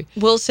for you.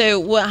 Well,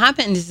 so what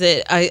happened is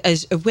that I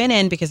went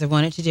in because I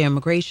wanted to do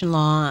immigration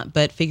law,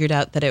 but figured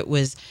out that it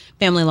was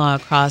family law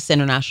across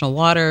international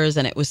waters,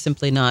 and it was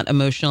simply not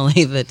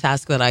emotionally the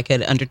task that I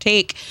could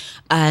undertake.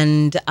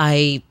 And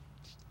I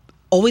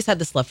always had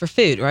this love for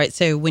food, right?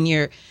 So when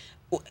you're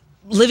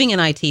living in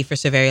IT for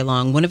so very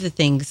long, one of the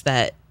things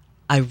that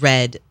I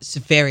read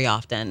very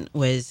often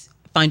was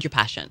find your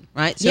passion,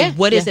 right? So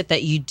what is it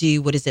that you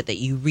do? What is it that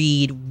you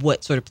read?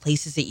 What sort of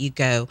places that you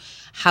go?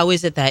 How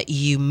is it that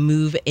you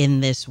move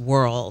in this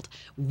world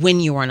when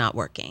you are not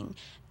working?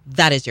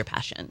 That is your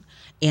passion.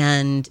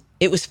 And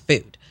it was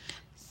food.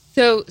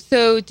 So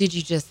did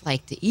you just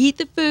like to eat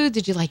the food?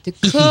 Did you like to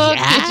cook?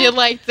 Yeah. Did you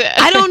like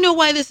to... I don't know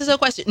why this is a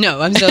question.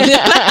 No, I'm so...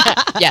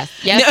 Yes.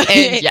 No,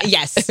 and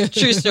yes.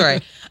 True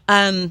story.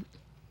 I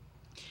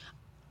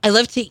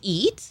love to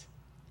eat,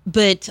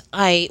 but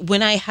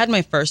when I had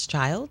my first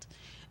child,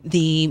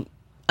 the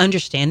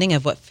understanding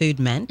of what food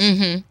meant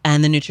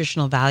and the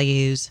nutritional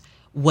values,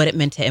 what it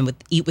meant to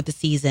eat with the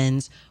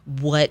seasons,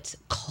 what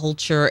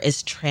culture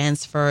is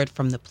transferred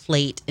from the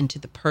plate into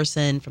the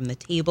person, from the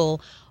table,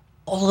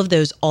 all of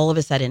those all of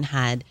a sudden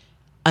had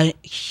a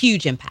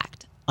huge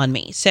impact on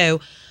me.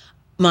 So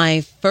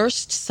my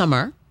first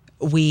summer,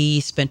 we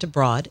spent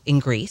abroad in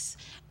Greece.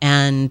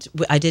 And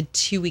I did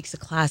 2 weeks of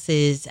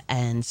classes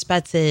and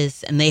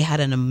Spetses, and they had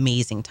an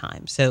amazing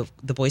time. So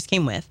the boys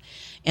came with.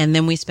 And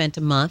then we spent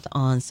a month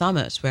on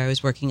Samos, where I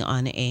was working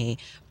on a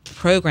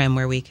program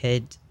where we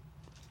could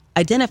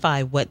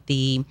identify what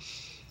the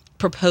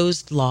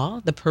proposed law,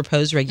 the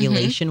proposed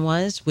regulation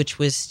was, which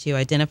was to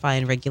identify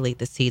and regulate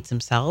the seeds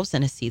themselves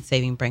and a seed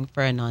saving bank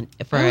for a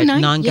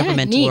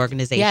non-governmental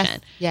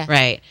organization. Yes.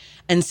 Right.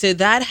 And so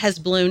that has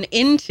blown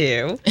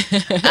into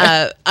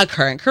a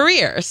current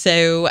career.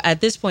 So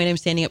at this point, I'm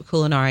standing up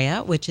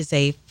Culinaria, which is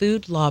a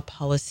food law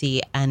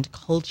policy and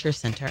culture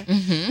center,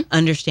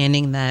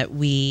 understanding that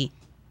we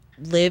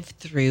live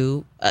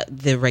through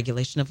the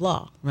regulation of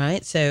law,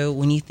 right? So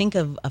when you think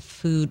of a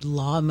food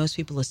law, most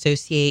people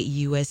associate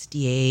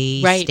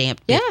USDA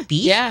stamped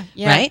beef,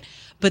 right?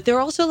 But there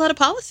are also a lot of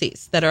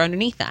policies that are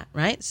underneath that,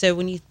 right? So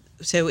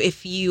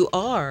if you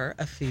are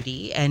a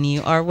foodie and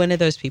you are one of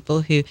those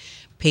people who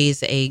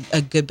pays a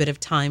good bit of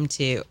time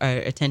to or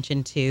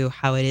attention to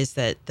how it is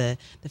that the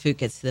food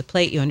gets to the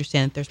plate, you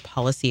understand that there's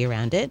policy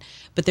around it,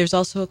 but there's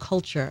also a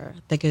culture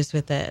that goes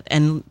with it.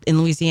 And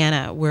in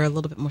Louisiana, we're a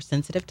little bit more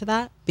sensitive to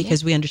that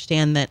because we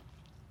understand that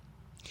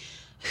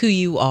who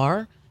you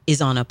are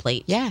is on a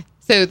plate. Yeah.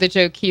 So the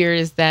joke here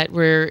is that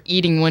we're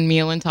eating one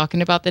meal and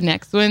talking about the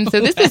next one.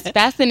 So this is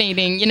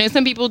fascinating. You know,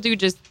 some people do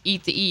just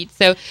eat to eat.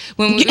 So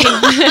when we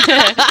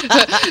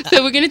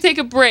so we're going to take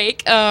a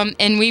break,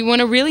 and we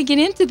want to really get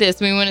into this.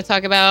 We want to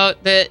talk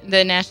about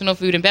the National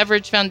Food and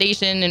Beverage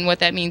Foundation and what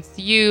that means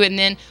to you, and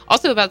then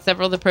also about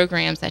several of the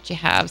programs that you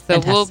have. So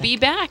We'll be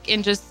back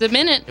in just a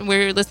minute.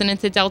 We're listening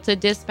to Delta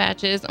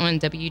Dispatches on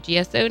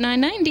WGSO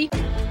 990.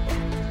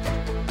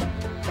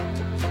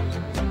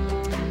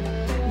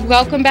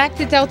 Welcome back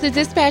to Delta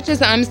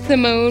Dispatches. I'm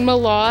Simone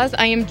Maloz.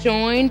 I am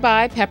joined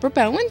by Pepper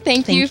Bowen.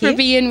 Thank you for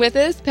being with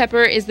us.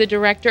 Pepper is the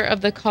director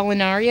of the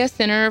Culinaria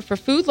Center for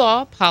Food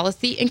Law,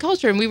 Policy, and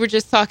Culture. And we were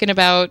just talking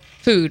about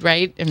food,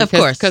 right? Of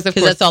course, because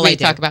that's all we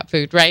talk about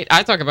food, right?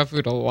 I talk about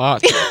food a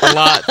lot.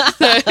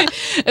 But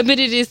it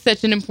is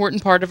such an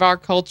important part of our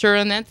culture,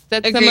 and that's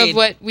some of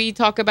what we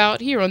talk about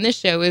here on this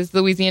show is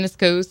Louisiana's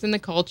coast and the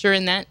culture,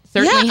 and that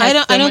certainly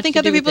has I don't think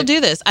other people do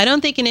this. I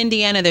don't think in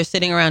Indiana they're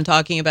sitting around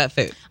talking about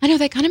food. I know,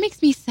 that kind of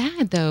makes me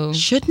sad, though.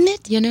 Shouldn't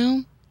it? You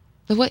know?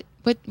 But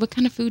what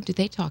kind of food do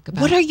they talk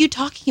about? What are you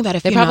talking about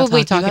if they're you're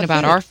probably not talking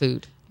about our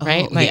food?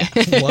 right? Yeah.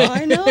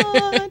 Why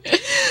not?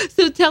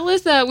 So tell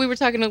us, we were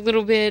talking a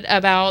little bit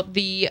about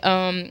the,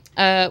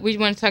 we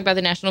want to talk about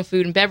the National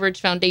Food and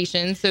Beverage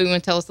Foundation. So you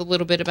want to tell us a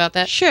little bit about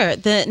that? Sure.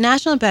 The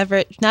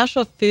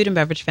National Food and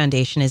Beverage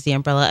Foundation is the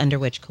umbrella under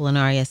which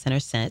Culinaria Center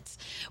sits.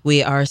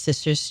 We are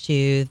sisters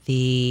to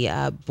the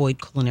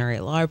Boyd Culinary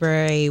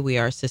Library. We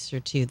are sister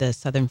to the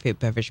Southern Food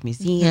Beverage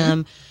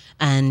Museum.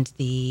 And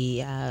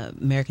the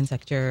American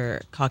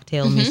Sector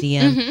Cocktail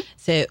Museum.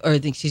 So,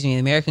 the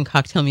American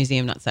Cocktail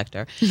Museum, not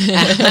Sector.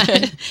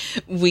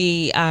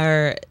 We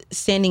are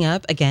standing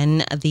up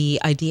again. The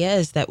idea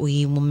is that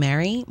we will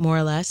marry more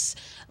or less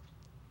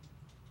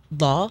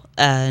law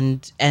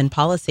and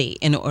policy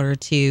in order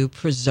to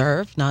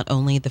preserve not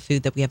only the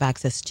food that we have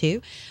access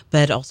to,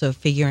 but also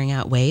figuring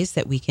out ways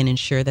that we can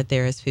ensure that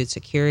there is food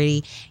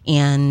security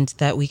and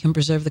that we can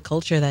preserve the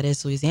culture that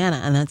is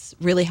Louisiana. And that's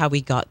really how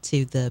we got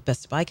to the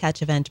Best of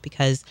Bycatch event,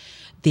 because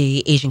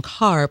the Asian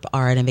carp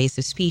are an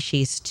invasive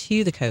species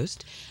to the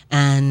coast,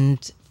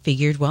 and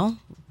figured, well,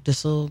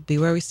 this will be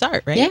where we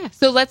start, right? Yeah.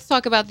 So let's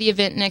talk about the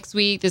event next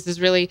week. This is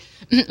really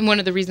one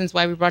of the reasons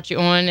why we brought you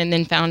on, and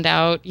then found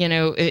out,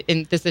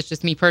 and this is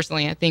just me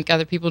personally. I think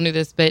other people knew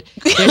this, but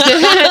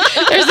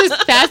there's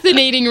this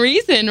fascinating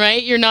reason,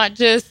 right? You're not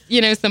just,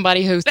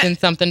 somebody hosting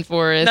something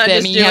for us. Not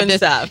just doing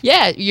stuff.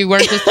 Yeah. You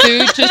weren't just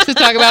food, just to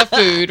talk about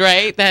food,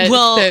 right?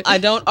 I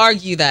don't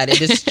argue that. It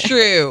is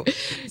true.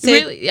 So,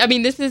 really, I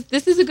mean, this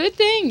is a good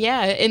thing.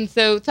 Yeah. And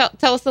so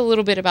tell us a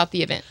little bit about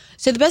the event.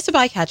 So the Best of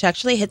Bycatch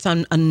actually hits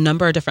on a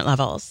number of different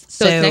levels.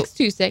 So it's next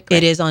Tuesday, correct?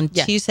 It is on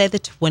Tuesday the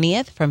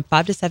 20th from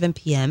 5 to 7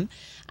 p.m.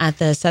 at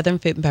the Southern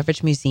Food and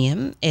Beverage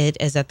Museum. It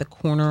is at the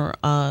corner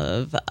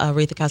of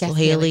Aretha Castle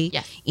Haley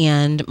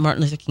and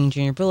Martin Luther King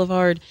Jr.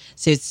 Boulevard.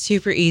 So it's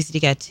super easy to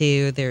get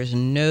to. There's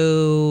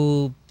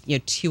no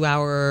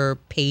 2-hour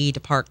pay to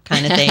park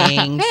kind of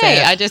thing. Hey,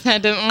 so I just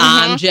had to.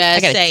 I'm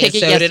just saying.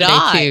 So did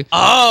I. Too.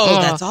 Oh,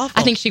 that's awful.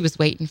 I think she was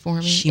waiting for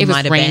me. She it was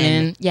might have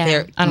raining. been.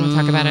 Yeah, I don't want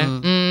to talk about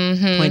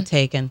it. Point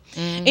taken.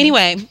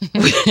 Anyway.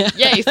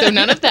 Yay, so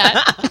none of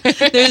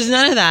that. There's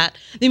none of that.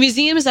 The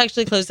museum is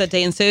actually closed that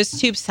day, and so is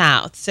Tube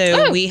South.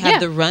 So we have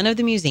the run of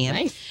the museum.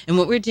 Nice. And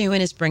what we're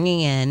doing is bringing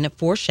in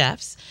 4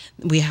 chefs.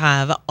 We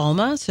have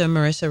Alma, so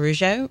Marissa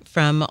Rougeau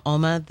from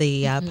Alma,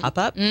 the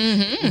pop-up.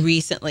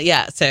 Recently,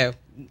 so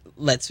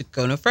let's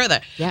go no further.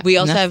 Yep, we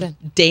also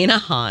have Dana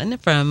Hahn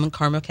from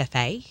Carmel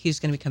Cafe, who's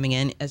going to be coming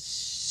in as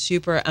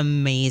super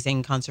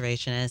amazing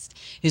conservationist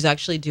who's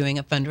actually doing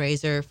a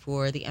fundraiser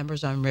for the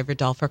Amazon River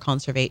Dolphin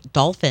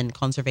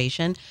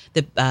Conservation,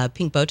 the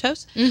Pink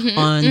Botos,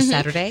 on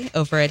Saturday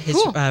over at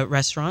his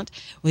restaurant.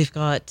 We've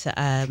got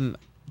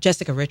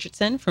Jessica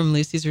Richardson from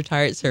Lucy's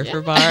Retired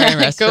Surfer Bar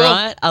and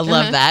Restaurant. I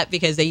love that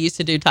because they used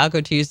to do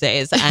Taco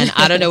Tuesdays, and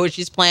I don't know what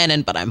she's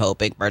planning, but I'm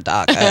hoping for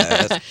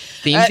tacos.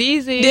 Seems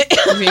easy.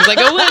 Seems like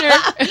a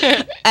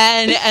winner.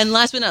 and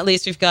last but not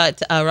least, we've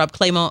got Rob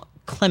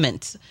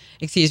Clement.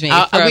 Excuse me.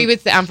 We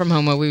would say, I'm from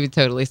Homo. We would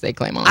totally say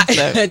Clement.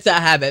 So. It's a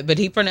habit, but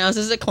he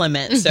pronounces it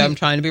Clement, so I'm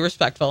trying to be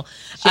respectful.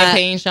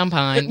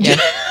 Champagne. Yeah.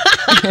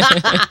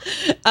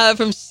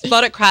 From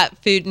Spotted Crab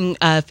Food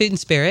and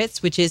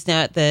Spirits, which is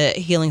now at the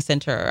Healing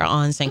Center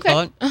on St.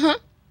 Claude.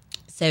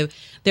 So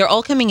they're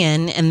all coming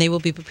in, and they will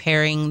be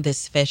preparing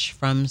this fish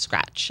from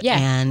scratch. Yeah.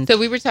 And so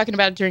we were talking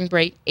about during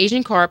break,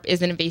 Asian carp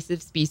is an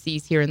invasive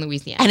species here in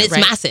Louisiana. And it's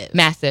massive.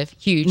 Massive.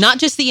 Huge. Not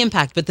just the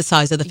impact, but the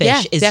size of the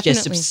fish is definitely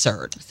just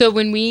absurd. So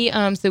when we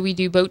we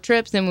do boat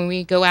trips, and when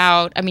we go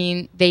out, I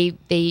mean,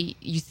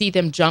 you see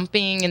them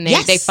jumping, and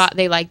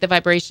they like the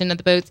vibration of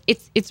the boats.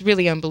 It's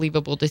really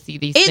unbelievable to see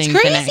these things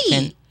crazy. In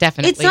action.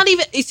 Definitely. It's not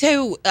even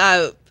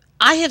so.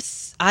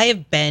 I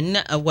have been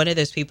one of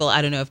those people.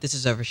 I don't know if this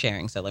is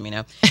oversharing, so let me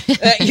know.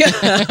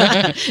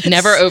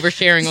 Never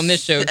oversharing on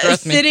this show,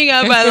 trust me. Sitting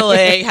out by the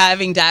lake,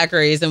 having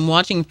daiquiris, and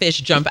watching fish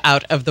jump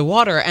out of the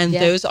water, and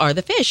those are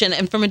the fish.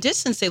 And from a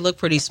distance, they look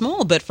pretty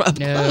small, but from up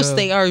close,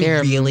 they're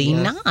really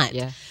not.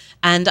 Yeah.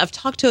 And I've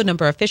talked to a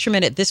number of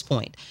fishermen at this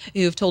point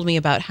who've told me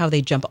about how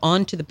they jump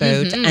onto the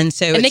boat, and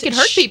they can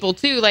hurt people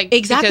too, like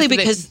exactly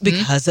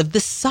because of the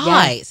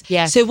size.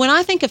 Yes. So when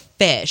I think of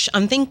fish,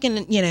 I'm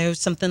thinking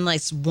something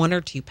like 1 or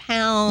 2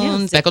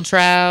 pounds, speckled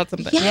trout,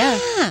 something.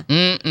 Yeah,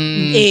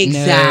 exactly.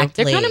 No.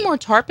 They're kind of more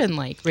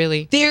tarpon-like,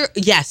 really. They're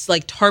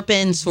like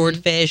tarpon,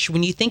 swordfish.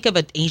 When you think of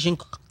an Asian.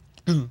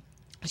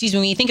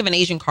 When you think of an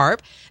Asian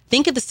carp,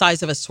 think of the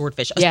size of a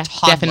swordfish, a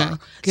toddler. Definitely.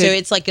 So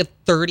it's like a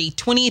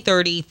 20,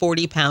 30,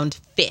 40-pound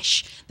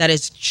fish that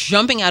is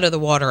jumping out of the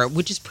water,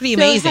 which is pretty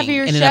amazing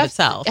in and of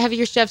itself. Have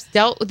your chefs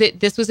dealt with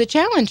it? This was a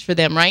challenge for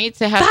them, right?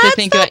 To have to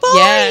think about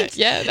that's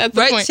the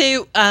point.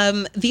 So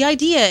the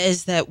idea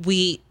is that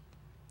we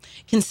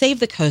can save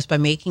the coast by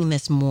making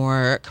this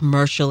more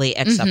commercially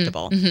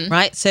acceptable,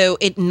 right? So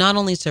it not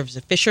only serves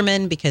the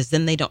fishermen, because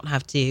then they don't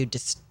have to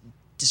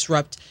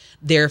disrupt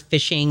their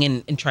fishing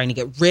and trying to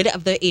get rid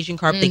of the Asian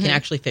carp. They can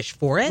actually fish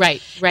for it.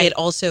 Right. It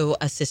also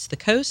assists the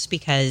coast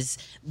because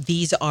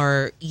these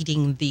are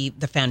eating the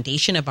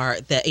foundation of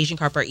the Asian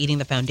carp are eating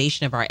the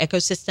foundation of our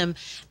ecosystem.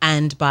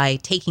 And by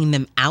taking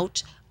them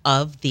out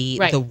of the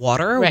Right.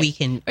 water, Right. we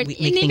can Or- make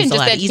and things even a just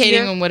lot educating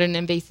easier. on what an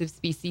invasive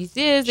species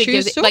is. It True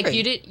gives it- like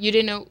story. you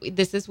didn't know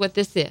this is what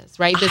this is,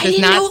 right? This I is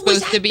didn't not know it was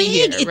supposed to that be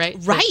big. here, right?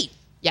 So- Right.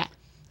 yeah.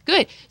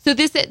 Good. So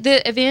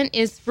the event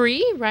is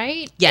free,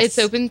 right? Yes. It's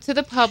open to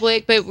the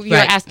public, but you're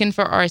Right. asking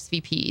for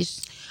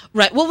RSVPs.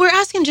 Right. Well, we're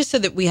asking just so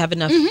that we have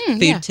enough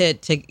food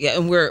yeah.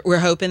 and we're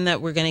hoping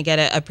that we're going to get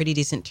a pretty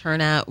decent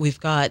turnout. We've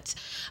got,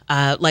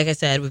 like I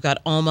said, we've got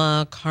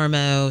Alma,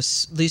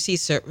 Carmos, Lucy,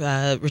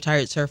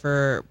 retired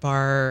surfer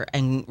bar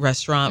and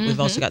restaurant. We've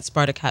also got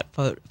Sparta Cat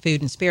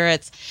Food and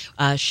Spirits,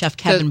 Chef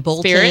Kevin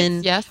Bolton.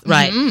 Spirits, yes.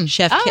 Right. Mhm.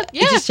 Chef, Oh,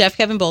 yeah. Chef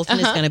Kevin Bolton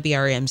is going to be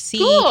our MC.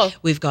 Cool.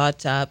 We've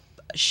got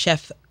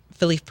Chef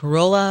Philippe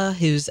Parola,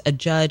 who's a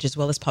judge, as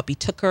well as Poppy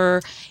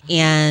Tooker,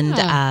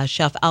 and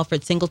Chef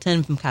Alfred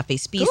Singleton from Cafe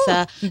Spisa.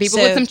 Cool. And people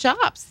So- with some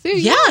chops too.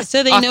 yeah,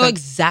 so they know Awesome.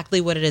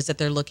 exactly what it is that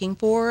they're looking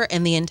for.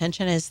 And the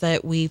intention is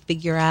that we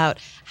figure out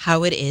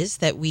how it is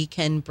that we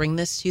can bring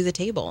this to the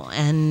table.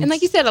 And And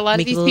like you said, a lot of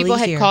make it these a little people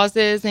had easier.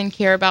 causes and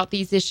care about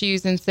these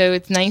issues, and so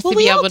it's nice Well, to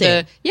be we all able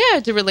to,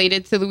 do. to relate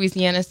it to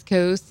Louisiana's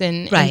coast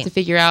and Right. to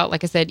figure out,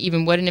 like I said,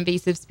 even what an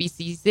invasive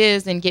species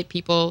is, and get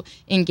people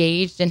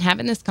engaged and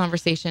having this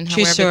conversation.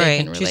 True However story. they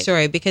can True relate.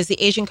 story. Because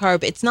the Asian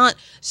carp, it's not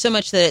so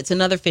much that it's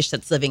another fish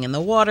that's living in the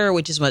water,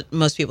 which is what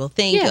most people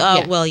think. Yeah,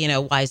 yeah. Well,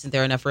 why isn't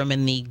there enough room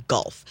in the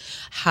Gulf?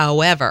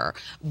 However,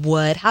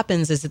 what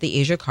happens is that the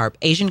Asian carp,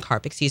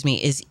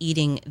 is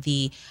eating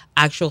the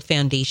actual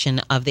foundation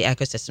of the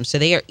ecosystem. So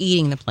they are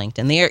eating the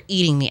plankton, they are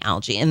eating the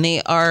algae, and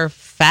they are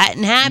fat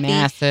and happy.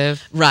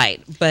 Massive.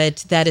 Right. But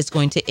that is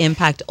going to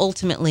impact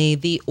ultimately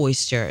the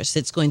oysters.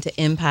 It's going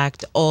to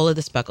impact all of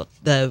the speckle,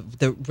 the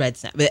red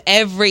snap,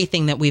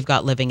 everything that we've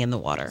got living in the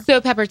water. So,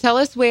 Pepper, tell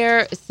us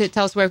where we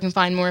can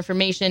find more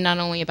information, not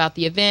only about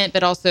the event,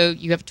 but also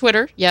you have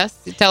Twitter. Yes.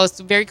 Tell us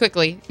very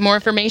quickly more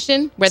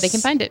information where they can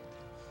find it.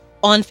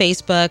 On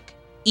Facebook,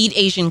 Eat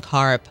Asian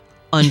Carp.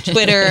 On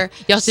Twitter,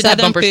 Y'all should have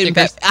bumper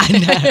stickers.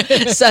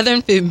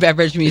 Southern Food and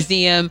Beverage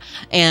Museum,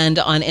 and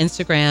on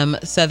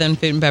Instagram, Southern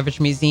Food and Beverage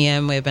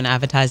Museum. We've been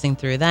advertising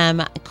through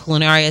them.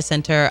 Culinaria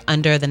Center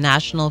under the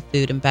National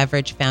Food and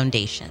Beverage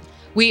Foundation.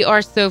 We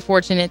are so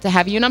fortunate to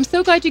have you, and I'm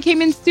so glad you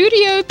came in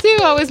studio too.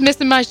 I was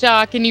missing my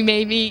Jacques, and you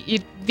made me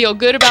feel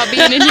good about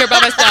being in here by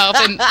myself.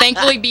 And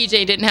thankfully,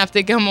 BJ didn't have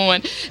to come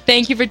on.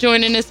 Thank you for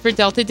joining us for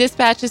Delta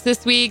Dispatches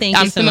this week. Thank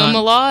you, I'm Simone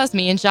Simone. Malaz.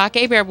 Me and Jacques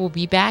Hebert will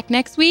be back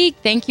next week.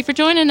 Thank you for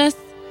joining us.